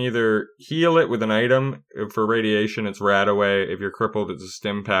 you can either heal it with an item. For radiation, it's Radaway. If you're crippled, it's a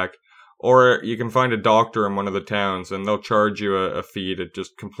stim pack. Or you can find a doctor in one of the towns, and they'll charge you a fee to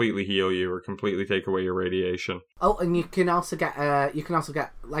just completely heal you or completely take away your radiation. Oh, and you can also get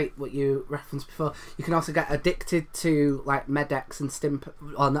like what you referenced before. You can also get addicted to like Med-X and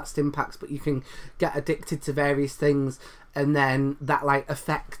not stim packs, but you can get addicted to various things, and then that like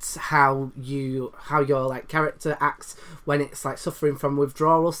affects how your like character acts when it's like suffering from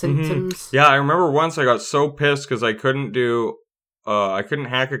withdrawal symptoms. Mm-hmm. Yeah, I remember once I got so pissed because I couldn't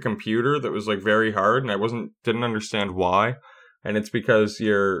hack a computer that was like very hard, and I didn't understand why. And it's because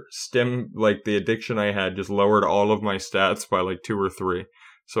your stim, like the addiction I had, just lowered all of my stats by like 2 or 3.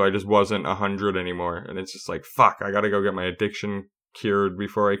 So I just wasn't 100 anymore. And it's just like, fuck, I gotta go get my addiction cured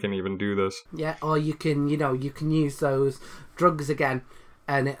before I can even do this. Yeah, or you can use those drugs again,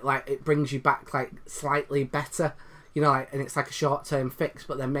 and it brings you back like slightly better, and it's like a short-term fix,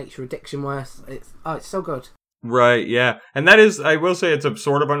 but then makes your addiction worse. It's so good. Right, yeah. And that is, I will say, it's a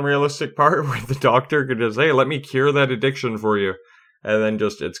sort of unrealistic part where the doctor could just, hey, let me cure that addiction for you. And then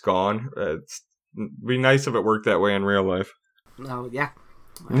just, it's gone. It'd be nice if it worked that way in real life. Oh, yeah.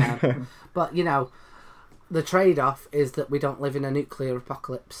 But, you know, the trade-off is that we don't live in a nuclear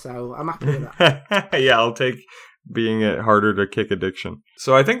apocalypse, so I'm happy with that. Yeah, I'll take being it harder to kick addiction.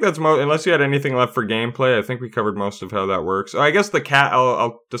 So I think that's unless you had anything left for gameplay, I think we covered most of how that works. I guess the cat,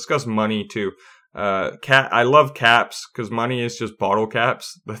 I'll discuss money too. I love caps because money is just bottle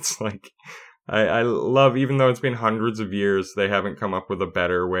caps. That's like, I love, even though it's been hundreds of years, they haven't come up with a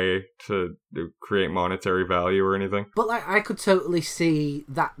better way to create monetary value or anything. But like, I could totally see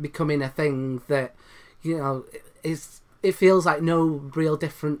that becoming a thing that, you know, it feels like no real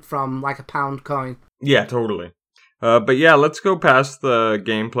different from like a pound coin. Yeah, totally. But yeah, let's go past the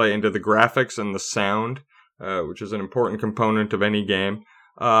gameplay into the graphics and the sound, which is an important component of any game.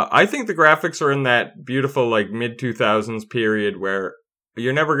 I think the graphics are in that beautiful, like, mid-2000s period where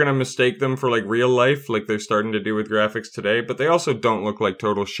you're never going to mistake them for, like, real life, like they're starting to do with graphics today, but they also don't look like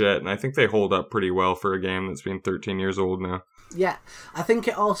total shit, and I think they hold up pretty well for a game that's been 13 years old now. Yeah, I think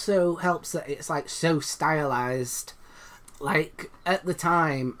it also helps that it's, like, so stylized. Like, at the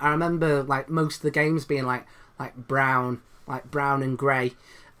time, I remember, like, most of the games being, like brown and grey,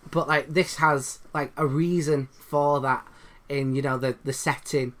 but like this has like a reason for that in, you know, the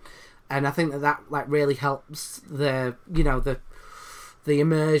setting, and I think that like really helps the, you know, the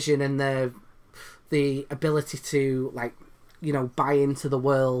immersion and the ability to, like, you know, buy into the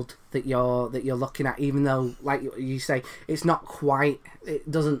world that you're looking at, even though, like you say, it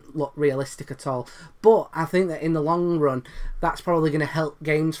doesn't look realistic at all. But I think that in the long run, that's probably going to help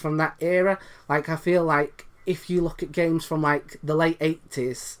games from that era. Like, I feel like if you look at games from like the late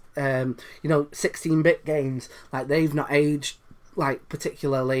 80s, you know, 16-bit games, like they've not aged like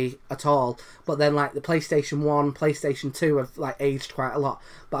particularly at all. But then like the PlayStation 1, PlayStation 2 have like aged quite a lot.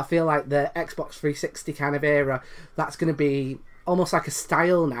 But I feel like the Xbox 360 kind of era, that's going to be almost like a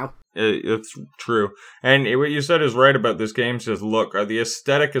style now. It's true. And what you said is right about this game's just look. The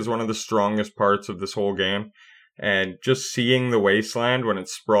aesthetic is one of the strongest parts of this whole game. And just seeing the wasteland when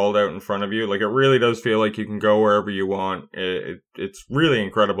it's sprawled out in front of you, like, it really does feel like you can go wherever you want. It's really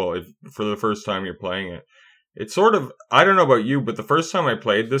incredible for the first time you're playing it. It's sort of, I don't know about you, but the first time I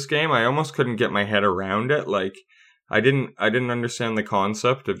played this game, I almost couldn't get my head around it. Like, I didn't understand the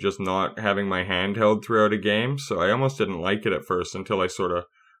concept of just not having my hand held throughout a game, so I almost didn't like it at first until I sort of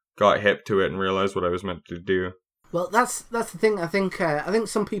got hip to it and realized what I was meant to do. Well, that's the thing. I think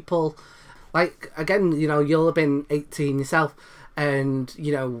some people, like, again, you know, you'll have been 18 yourself, and,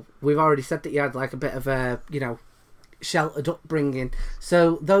 you know, we've already said that you had, like, a bit of a, you know, sheltered upbringing.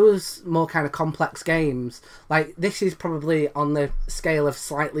 So those more kind of complex games, like, this is probably on the scale of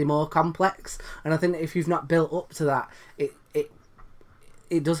slightly more complex, and I think that if you've not built up to that,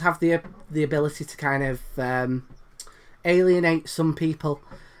 it does have the ability to kind of alienate some people.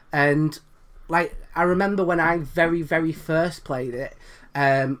 And, like, I remember when I very, very first played it,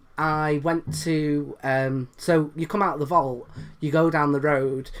 I went to, so you come out of the vault, you go down the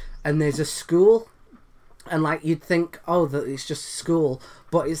road, and there's a school, and, like, you'd think, oh, that it's just school,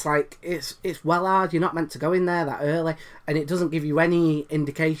 but it's like, it's well hard, you're not meant to go in there that early, and it doesn't give you any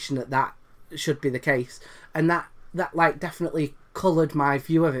indication that should be the case, and that like, definitely coloured my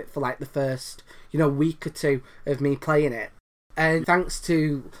view of it for, like, the first, you know, week or two of me playing it. And thanks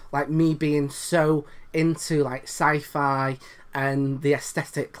to, like, me being so into, like, sci-fi and the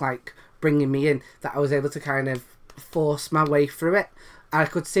aesthetic, like, bringing me in, that I was able to kind of force my way through it. I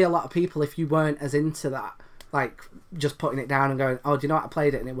could see a lot of people, if you weren't as into that, like, just putting it down and going, oh, do you know what, I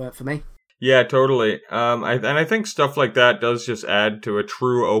played it and it worked for me. Yeah, totally. I think stuff like that does just add to a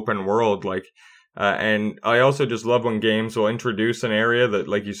true open world, like, and I also just love when games will introduce an area that,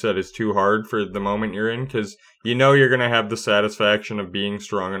 like you said, is too hard for the moment you're in, because you know you're going to have the satisfaction of being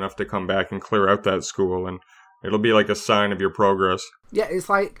strong enough to come back and clear out that school, and it'll be like a sign of your progress. Yeah, it's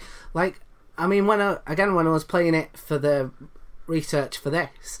like I mean, when I was playing it for the research for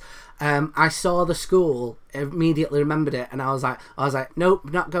this, I saw the school, immediately remembered it, and I was like, nope,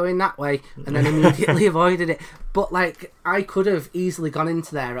 not going that way, and then immediately avoided it. But, like, I could have easily gone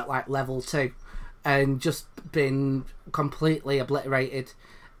into there at, like, level 2 and just been completely obliterated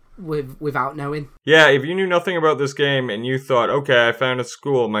without knowing. Yeah, if you knew nothing about this game and you thought, okay, I found a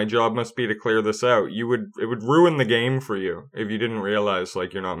school, my job must be to clear this out, it would ruin the game for you if you didn't realize,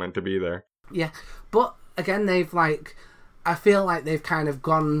 like, you're not meant to be there. Yeah, but again, I feel like they've kind of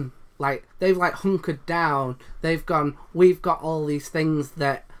gone, like, they've, like, hunkered down. They've gone, we've got all these things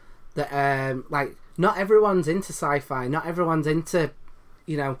that like, not everyone's into sci-fi, not everyone's into,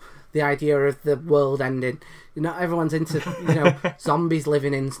 the idea of the world ending. Not everyone's into zombies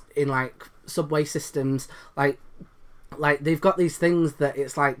living in like subway systems. Like they've got these things that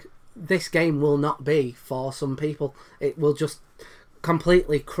it's like this game will not be for some people. It will just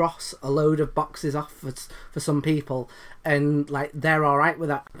completely cross a load of boxes off for some people, and like they're all right with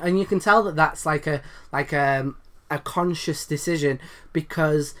that. And you can tell that that's like a conscious decision,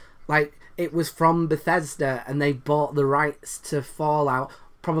 because like it was from Bethesda and they bought the rights to Fallout,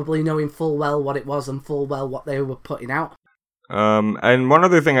 probably knowing full well what it was and full well what they were putting out. And one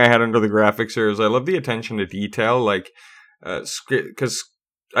other thing I had under the graphics here is I love the attention to detail, like, because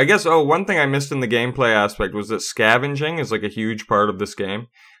I guess, one thing I missed in the gameplay aspect was that scavenging is like a huge part of this game.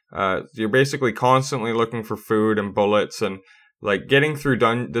 You're basically constantly looking for food and bullets, and like getting through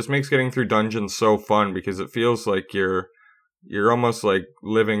this makes getting through dungeons so fun, because it feels like you're almost like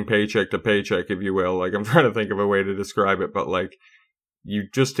living paycheck to paycheck, if you will. Like, I'm trying to think of a way to describe it, but like, you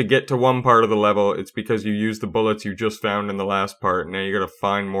just to get to one part of the level, it's because you used the bullets you just found in the last part, and now you gotta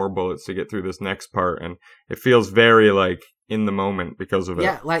find more bullets to get through this next part, and it feels very like in the moment because of it.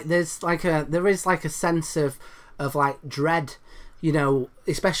 Yeah, like there is like a sense of like dread,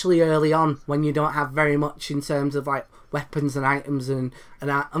 especially early on when you don't have very much in terms of like weapons and items and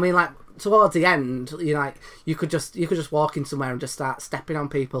I mean, like towards the end, like you could just walk in somewhere and just start stepping on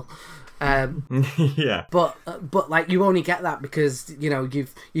people. Yeah. But like you only get that because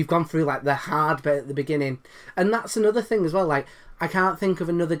you've gone through like the hard bit at the beginning, and that's another thing as well. Like, I can't think of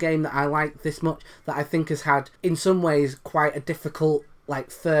another game that I like this much that I think has had in some ways quite a difficult like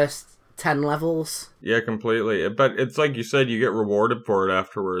first 10 levels. Yeah, completely. But it's like you said, you get rewarded for it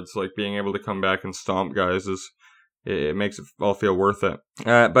afterwards. Like being able to come back and stomp guys it makes it all feel worth it.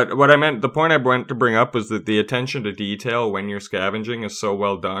 But the point I went to bring up was that the attention to detail when you're scavenging is so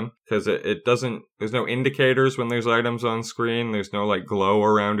well done, because there's no indicators when there's items on screen, there's no like glow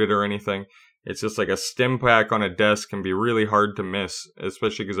around it or anything. It's just like a stim pack on a desk can be really hard to miss,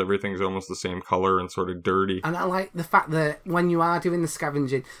 especially because everything's almost the same color and sort of dirty. And I like the fact that when you are doing the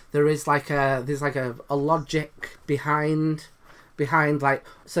scavenging, there's like a logic behind like,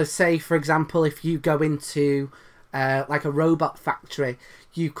 so say for example, if you go into like a robot factory,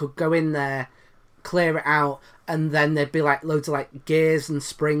 you could go in there, clear it out, and then there'd be like loads of like gears and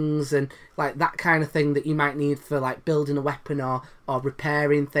springs and like that kind of thing that you might need for like building a weapon or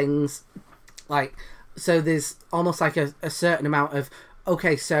repairing things. Like, so there's almost like a certain amount of,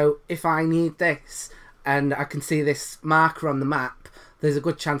 okay, so if I need this and I can see this marker on the map, there's a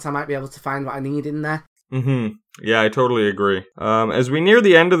good chance I might be able to find what I need in there. Mm-hmm. Yeah, I totally agree. As we near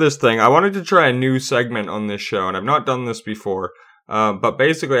the end of this thing, I wanted to try a new segment on this show, and I've not done this before. But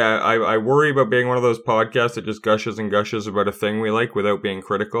basically, I worry about being one of those podcasts that just gushes and gushes about a thing we like without being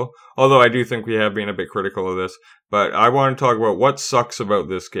critical. Although I do think we have been a bit critical of this. But I want to talk about what sucks about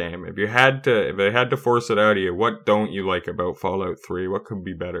this game. If they had to force it out of you, what don't you like about Fallout 3? What could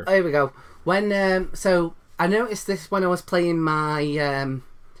be better? Here we go. So I noticed this when I was playing my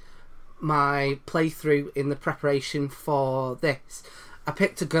my playthrough in the preparation for this. I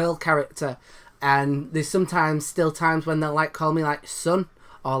picked a girl character, and there's sometimes still times when they'll like call me like son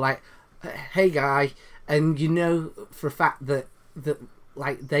or like hey guy, and for a fact that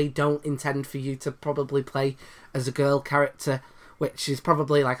like they don't intend for you to probably play as a girl character, which is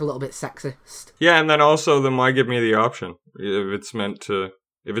probably like a little bit sexist. Yeah, and then also why give me the option if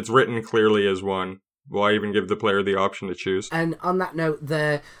it's written clearly as one? Why even give the player the option to choose? And on that note,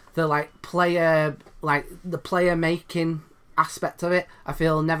 the player making aspect of it, I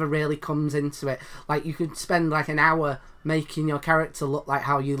feel never really comes into it. Like, you could spend like an hour making your character look like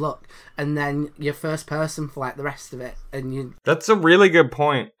how you look, and then you're first person for like the rest of it, and you... That's a really good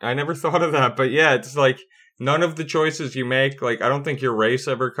point. I never thought of that, but yeah, it's like none of the choices you make, like I don't think your race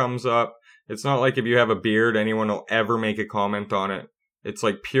ever comes up. It's not like if you have a beard, anyone will ever make a comment on it. It's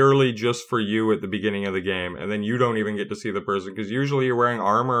like purely just for you at the beginning of the game, and then you don't even get to see the person, because usually you're wearing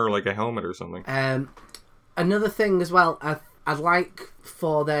armor or like a helmet or something. Another thing as well, I'd like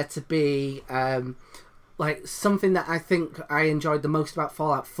for there to be like something that I think I enjoyed the most about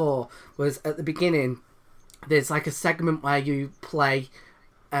Fallout 4 was at the beginning there's like a segment where you play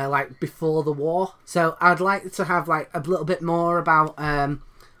like before the war. So I'd like to have like a little bit more about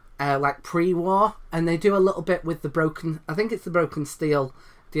like pre-war, and they do a little bit with the Broken Steel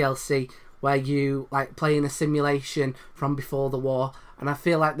DLC where you like play in a simulation from before the war, and I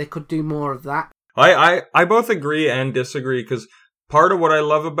feel like they could do more of that. I both agree and disagree, because part of what I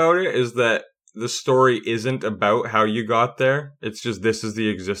love about it is that the story isn't about how you got there. It's just this is the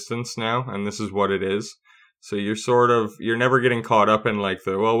existence now, and this is what it is. So you're never getting caught up in like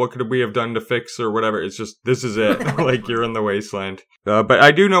what could we have done to fix or whatever. It's just, this is it. Like, you're in the wasteland. But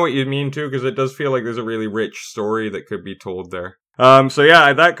I do know what you mean too, because it does feel like there's a really rich story that could be told there. So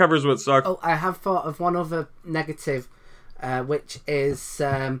yeah, that covers what sucks. Oh, I have thought of one other negative, which is,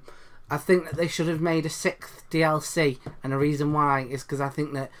 I think that they should have made a 6th DLC, and the reason why is because I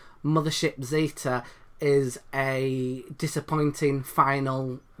think that Mothership Zeta is a disappointing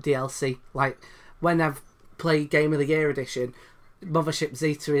final DLC. Like, when I've played Game of the Year edition, Mothership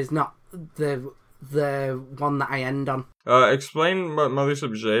Zeta is not the one that I end on. Explain what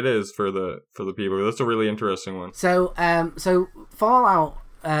Mothership Zeta is for the people. That's a really interesting one. So Fallout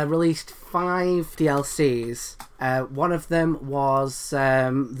released 5 DLCs. One of them was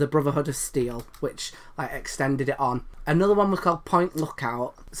the Brotherhood of Steel, which like extended it on. Another one was called Point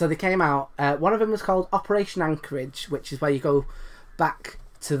Lookout. So they came out. One of them was called Operation Anchorage, which is where you go back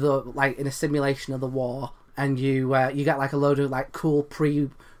to the in a simulation of the war, and you get like a load of like cool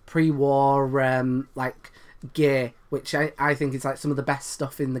pre-war gear, which I think is like some of the best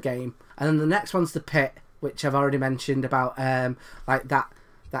stuff in the game. And then the next one's the Pit, which I've already mentioned about that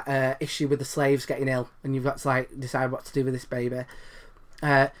issue with the slaves getting ill, and you've got to like decide what to do with this baby.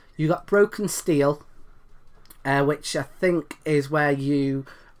 You got Broken Steel, which I think is where you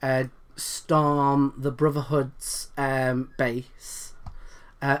storm the Brotherhood's base.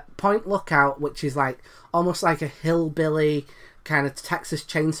 Point Lookout, which is like almost like a hillbilly kind of Texas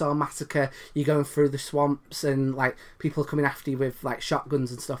Chainsaw Massacre. You're going through the swamps and like people are coming after you with like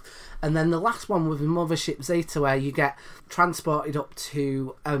shotguns and stuff. And then the last one was Mothership Zeta, where you get transported up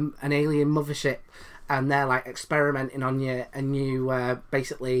to an alien mothership, and they're like experimenting on you, and you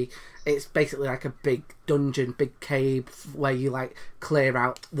it's basically like a big dungeon, big cave where you like clear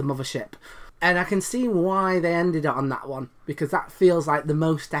out the mothership. And I can see why they ended it on that one, because that feels like the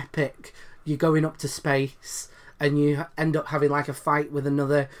most epic. You're going up to space, and you end up having like a fight with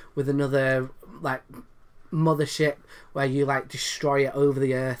another like mothership where you like destroy it over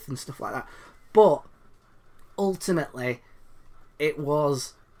the earth and stuff like that. But ultimately, it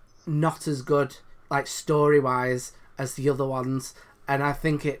was not as good like story wise as the other ones, and I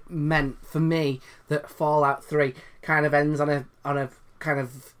think it meant for me that Fallout 3 kind of ends on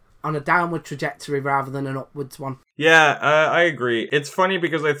a downward trajectory rather than an upwards one. Yeah, I agree. It's funny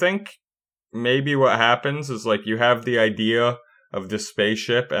because I think maybe what happens is like you have the idea of this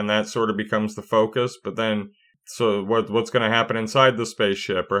spaceship and that sort of becomes the focus, but then so what's going to happen inside the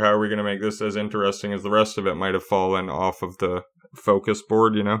spaceship, or how are we going to make this as interesting as the rest of it, might have fallen off of the focus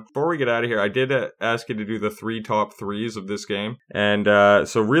board, you know? Before we get out of here, I did ask you to do the 3 top 3s of this game. And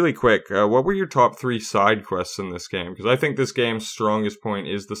so really quick, what were your top 3 side quests in this game? Because I think this game's strongest point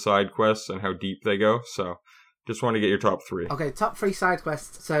is the side quests and how deep they go. So just want to get your top 3. Okay, top 3 side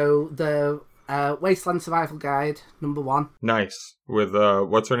quests. So the Wasteland Survival Guide, number 1. Nice. With,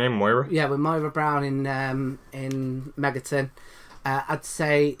 what's her name, Moira? Yeah, with Moira Brown in Megaton. I'd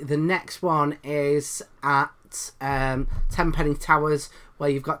say the next one is at Tenpenny Towers, where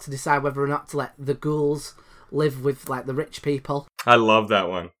you've got to decide whether or not to let the ghouls live with like the rich people. I love that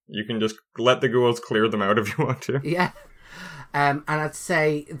one. You can just let the ghouls clear them out if you want to. Yeah. And I'd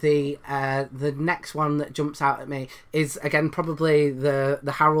say the next one that jumps out at me is again probably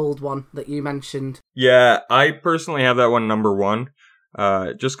the Harold one that you mentioned. Yeah, I personally have that one number 1.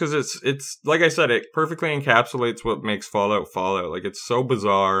 Just because it's like I said, it perfectly encapsulates what makes Fallout. Like, it's so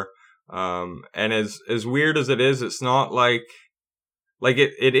bizarre. And as weird as it is, it's not like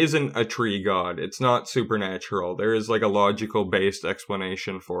it isn't a tree god. It's not supernatural. There is like a logical based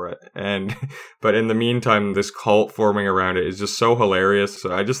explanation for it. But in the meantime, this cult forming around it is just so hilarious.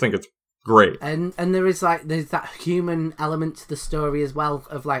 So I just think it's great. And there's that human element to the story as well,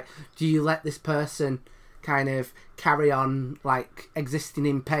 of like, do you let this person kind of carry on like existing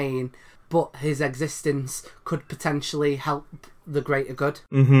in pain, but his existence could potentially help the greater good?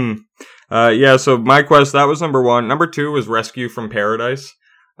 Yeah, so my quest, that was number 1. Number 2 was Rescue from Paradise,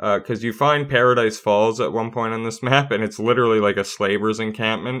 because you find Paradise Falls at one point on this map, and it's literally like a slavers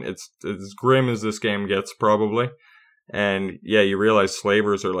encampment. It's as grim as this game gets, probably. And yeah, you realize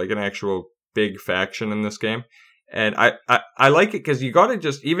slavers are like an actual big faction in this game. And I like it because you gotta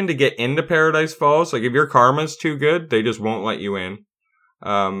just, even to get into Paradise Falls, like if your karma's too good, they just won't let you in.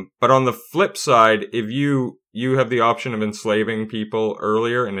 But on the flip side, if you have the option of enslaving people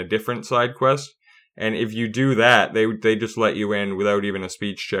earlier in a different side quest, and if you do that, they just let you in without even a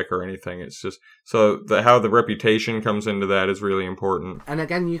speech check or anything. It's just, so how the reputation comes into that is really important. And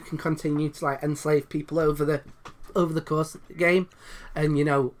again, you can continue to like enslave people over the course of the game, and you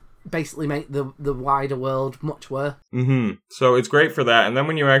know, basically make the wider world much worse. Mm-hmm. So it's great for that. And then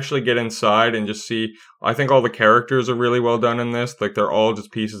when you actually get inside and just see, I think all the characters are really well done in this. Like, they're all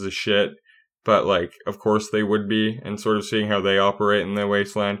just pieces of shit. But, like, of course they would be. And sort of seeing how they operate in the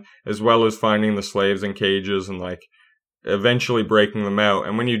wasteland, as well as finding the slaves in cages and, like, eventually breaking them out.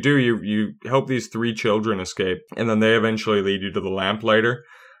 And when you do, you help these 3 children escape. And then they eventually lead you to the Lamplighter,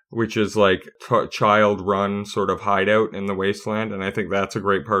 which is like child-run sort of hideout in the wasteland, and I think that's a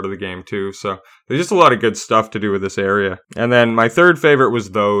great part of the game too. So there's just a lot of good stuff to do with this area. And then my third favorite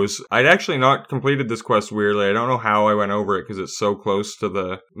was those. I'd actually not completed this quest, weirdly. I don't know how I went over it because it's so close to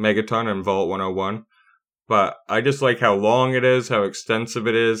the Megaton in Vault 101. But I just like how long it is, how extensive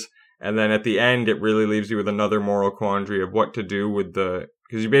it is, and then at the end it really leaves you with another moral quandary of what to do with the...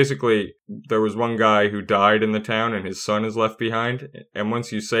 Because you basically, there was one guy who died in the town and his son is left behind. And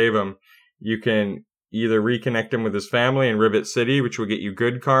once you save him, you can either reconnect him with his family in Rivet City, which will get you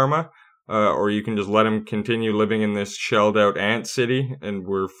good karma, or you can just let him continue living in this shelled out ant city and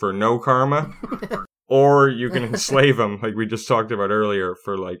we're for no karma. Or you can enslave him, like we just talked about earlier,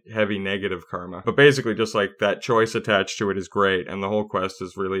 for like heavy negative karma. But basically, just like that choice attached to it is great, and the whole quest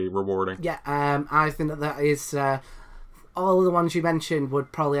is really rewarding. Yeah, I think that is... all of the ones you mentioned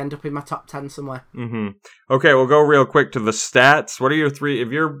would probably end up in my top 10 somewhere. Mm-hmm. Okay, we'll go real quick to the stats. What are your 3... If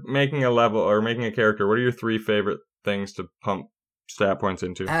you're making a level or making a character, what are your 3 favorite things to pump stat points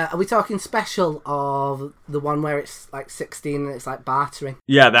into? Are we talking special or the one where it's like 16 and it's like bartering?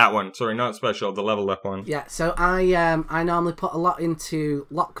 Yeah, that one. Sorry, not special, the level up one. Yeah, so I normally put a lot into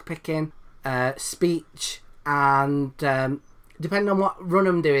lockpicking, speech, and depending on what run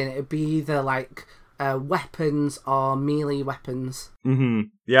I'm doing, it would be either like... weapons or melee weapons. Mm-hmm.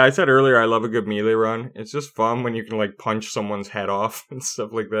 Yeah, I said earlier I love a good melee run. It's just fun when you can like punch someone's head off and stuff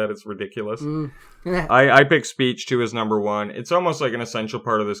like that. It's ridiculous. Yeah. I pick speech too as number 1. It's almost like an essential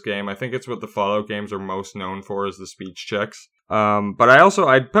part of this game. I think it's what the Fallout games are most known for, is the speech checks. But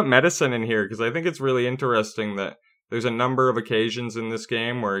I'd put medicine in here because I think it's really interesting that there's a number of occasions in this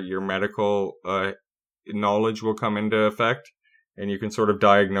game where your medical knowledge will come into effect. And you can sort of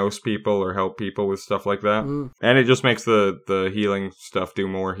diagnose people or help people with stuff like that. And it just makes the healing stuff do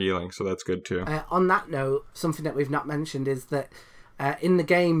more healing, so that's good too. On that note, something that we've not mentioned is that in the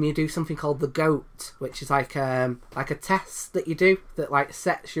game you do something called the GOAT, which is like a test that you do that like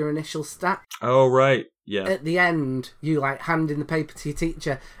sets your initial stat. Oh, right. Yeah. At the end, you like hand in the paper to your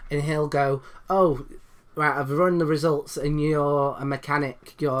teacher and he'll go, oh, right, I've run the results and you're a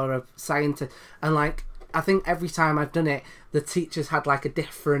mechanic, you're a scientist. And like, I think every time I've done it, the teachers had like a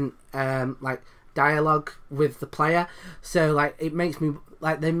different like dialogue with the player. So like it makes me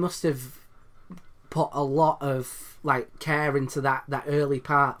like they must have put a lot of like care into that early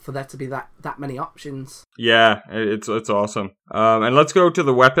part for there to be that many options. Yeah, it's awesome. And let's go to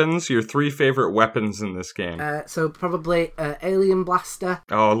the weapons. Your 3 favorite weapons in this game. So probably Alien Blaster.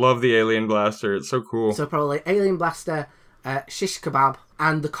 Oh, I love the Alien Blaster. It's so cool. So probably Alien Blaster, Shish Kebab,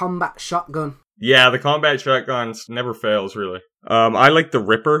 and the Combat Shotgun. Yeah, the combat shotgun never fails, really. I like the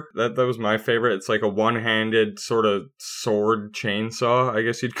Ripper. That was my favorite. It's like a one-handed sort of sword chainsaw, I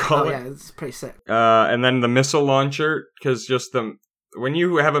guess you'd call it. Oh, yeah, it's pretty sick. And then the missile launcher, because just when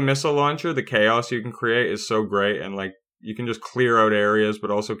you have a missile launcher, the chaos you can create is so great, and like you can just clear out areas, but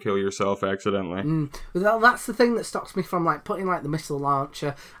also kill yourself accidentally. Well, that's the thing that stops me from like putting like the missile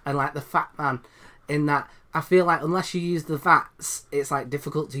launcher and like the Fat Man in that. I feel like unless you use the VATS, it's like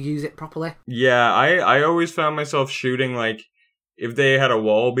difficult to use it properly. Yeah, I always found myself shooting like, if they had a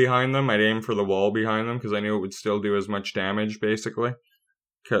wall behind them, I'd aim for the wall behind them because I knew it would still do as much damage, basically.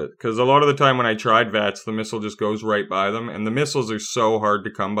 Because a lot of the time when I tried VATS, the missile just goes right by them, and the missiles are so hard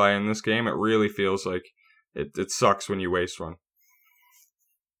to come by in this game, it really feels like it sucks when you waste one.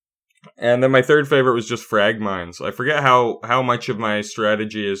 And then my third favorite was just frag mines. I forget how much of my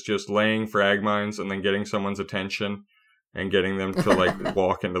strategy is just laying frag mines and then getting someone's attention and getting them to like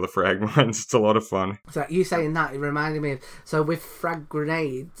walk into the frag mines. It's a lot of fun. So you saying that, it reminded me of, so with frag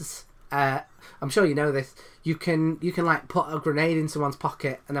grenades, I'm sure you know this, you can like put a grenade in someone's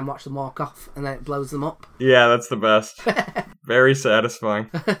pocket and then watch them walk off and then it blows them up. Yeah, that's the best. Very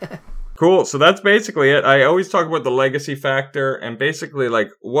satisfying. Cool, so that's basically it. I always talk about the legacy factor and basically like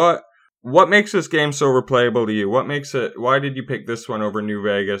what makes this game so replayable to you? Why did you pick this one over New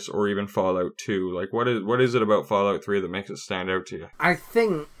Vegas or even Fallout 2? Like, what is it about Fallout 3 that makes it stand out to you? I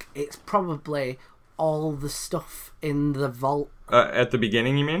think it's probably all the stuff in the vault. At the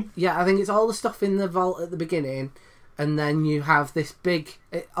beginning, you mean? Yeah, I think it's all the stuff in the vault at the beginning and then you have this big.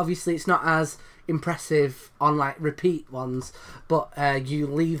 Obviously, it's not as impressive on like repeat ones, but you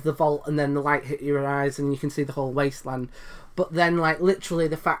leave the vault and then the light hit your eyes and you can see the whole wasteland. But then, like, literally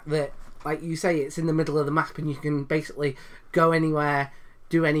the fact that, like you say, it's in the middle of the map and you can basically go anywhere,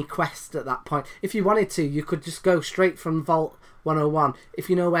 do any quest at that point. If you wanted to, you could just go straight from Vault 101. If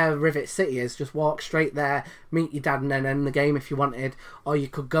you know where Rivet City is, just walk straight there, meet your dad and then end the game if you wanted. Or you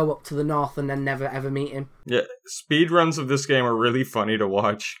could go up to the north and then never ever meet him. Yeah, speedruns of this game are really funny to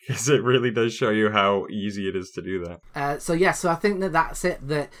watch because it really does show you how easy it is to do that. So I think that's it.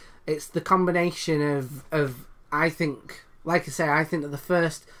 That it's the combination of I think, like I say, I think that the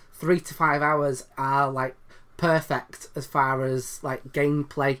first 3 to 5 hours are like perfect as far as like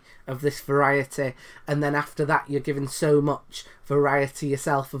gameplay of this variety, and then after that you're given so much variety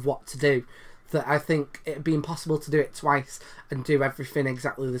yourself of what to do that I think it'd be impossible to do it twice and do everything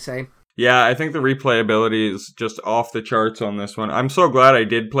exactly the same. Yeah, I think the replayability is just off the charts on this one. I'm so glad I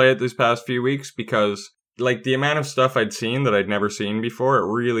did play it these past few weeks because like the amount of stuff I'd seen that I'd never seen before,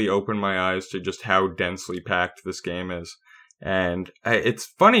 it really opened my eyes to just how densely packed this game is. And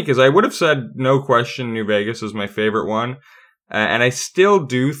it's funny because I would have said no question New Vegas is my favorite one. And I still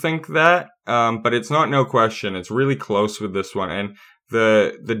do think that, but it's not no question. It's really close with this one. And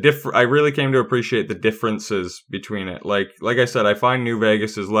I really came to appreciate the differences between it. Like I said, I find New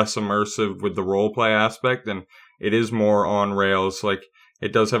Vegas is less immersive with the roleplay aspect and it is more on rails. Like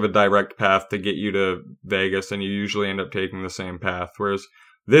it does have a direct path to get you to Vegas and you usually end up taking the same path. Whereas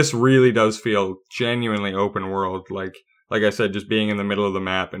this really does feel genuinely open world. Like I said, just being in the middle of the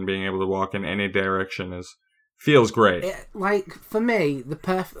map and being able to walk in any direction feels great. Like, for me,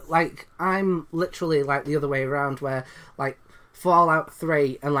 I'm literally like the other way around where, like, Fallout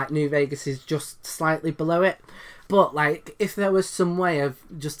 3 and, like, New Vegas is just slightly below it. But, like, if there was some way of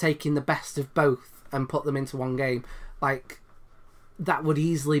just taking the best of both and put them into one game, like, that would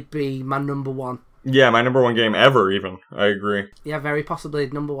easily be my number one. Yeah, my number one game ever, even. I agree. Yeah, very possibly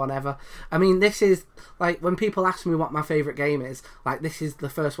number one ever. I mean, this is, like, when people ask me what my favourite game is, like, this is the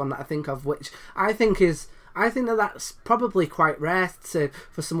first one that I think of, which I think that's probably quite rare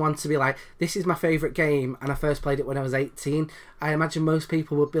for someone to be like, this is my favourite game, and I first played it when I was 18. I imagine most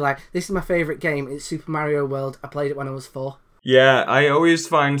people would be like, this is my favourite game, it's Super Mario World, I played it when I was 4. Yeah, I always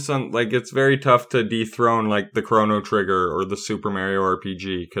find it's very tough to dethrone, like, the Chrono Trigger or the Super Mario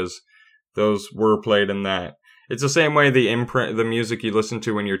RPG, because those were played in that. It's the same way the music you listen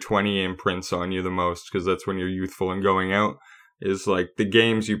to when you're 20 imprints on you the most, because that's when you're youthful and going out. Is like the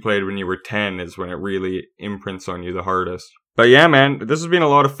games you played when you were 10 is when it really imprints on you the hardest. But yeah, man, this has been a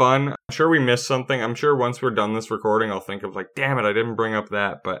lot of fun. I'm sure we missed something. I'm sure once we're done this recording, I'll think of like, damn it, I didn't bring up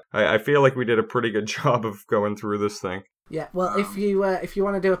that. But I feel like we did a pretty good job of going through this thing. Yeah, well, if you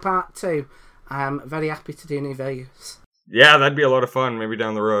want to do a part 2, I'm very happy to do New Vegas. Yeah, that'd be a lot of fun, maybe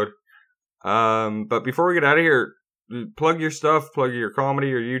down the road. But before we get out of here, plug your stuff, plug your comedy,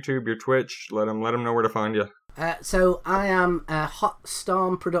 your YouTube, your Twitch. Let them know where to find you. So I am Hot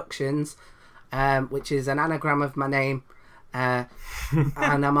Storm Productions, which is an anagram of my name, and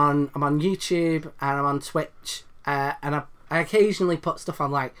I'm on YouTube and I'm on Twitch, and I occasionally put stuff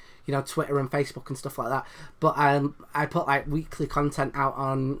on like Twitter and Facebook and stuff like that. But I put like weekly content out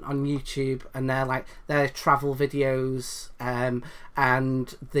on YouTube, and they're travel videos, and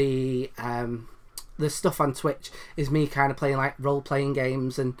the stuff on Twitch is me kind of playing like role-playing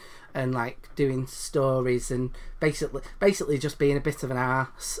games and like doing stories and basically just being a bit of an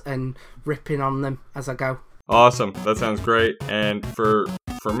arse and ripping on them as I go. Awesome, that sounds great. And for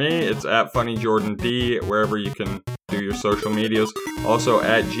me, it's at FunnyJordanD, wherever you can do your social medias. Also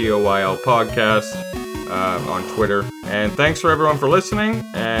at GOYL Podcast on Twitter. And thanks for everyone for listening,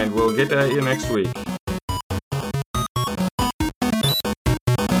 and we'll get at you next week.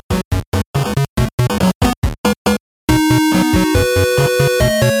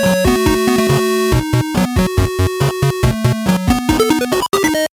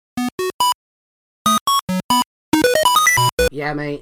 Yeah, mate.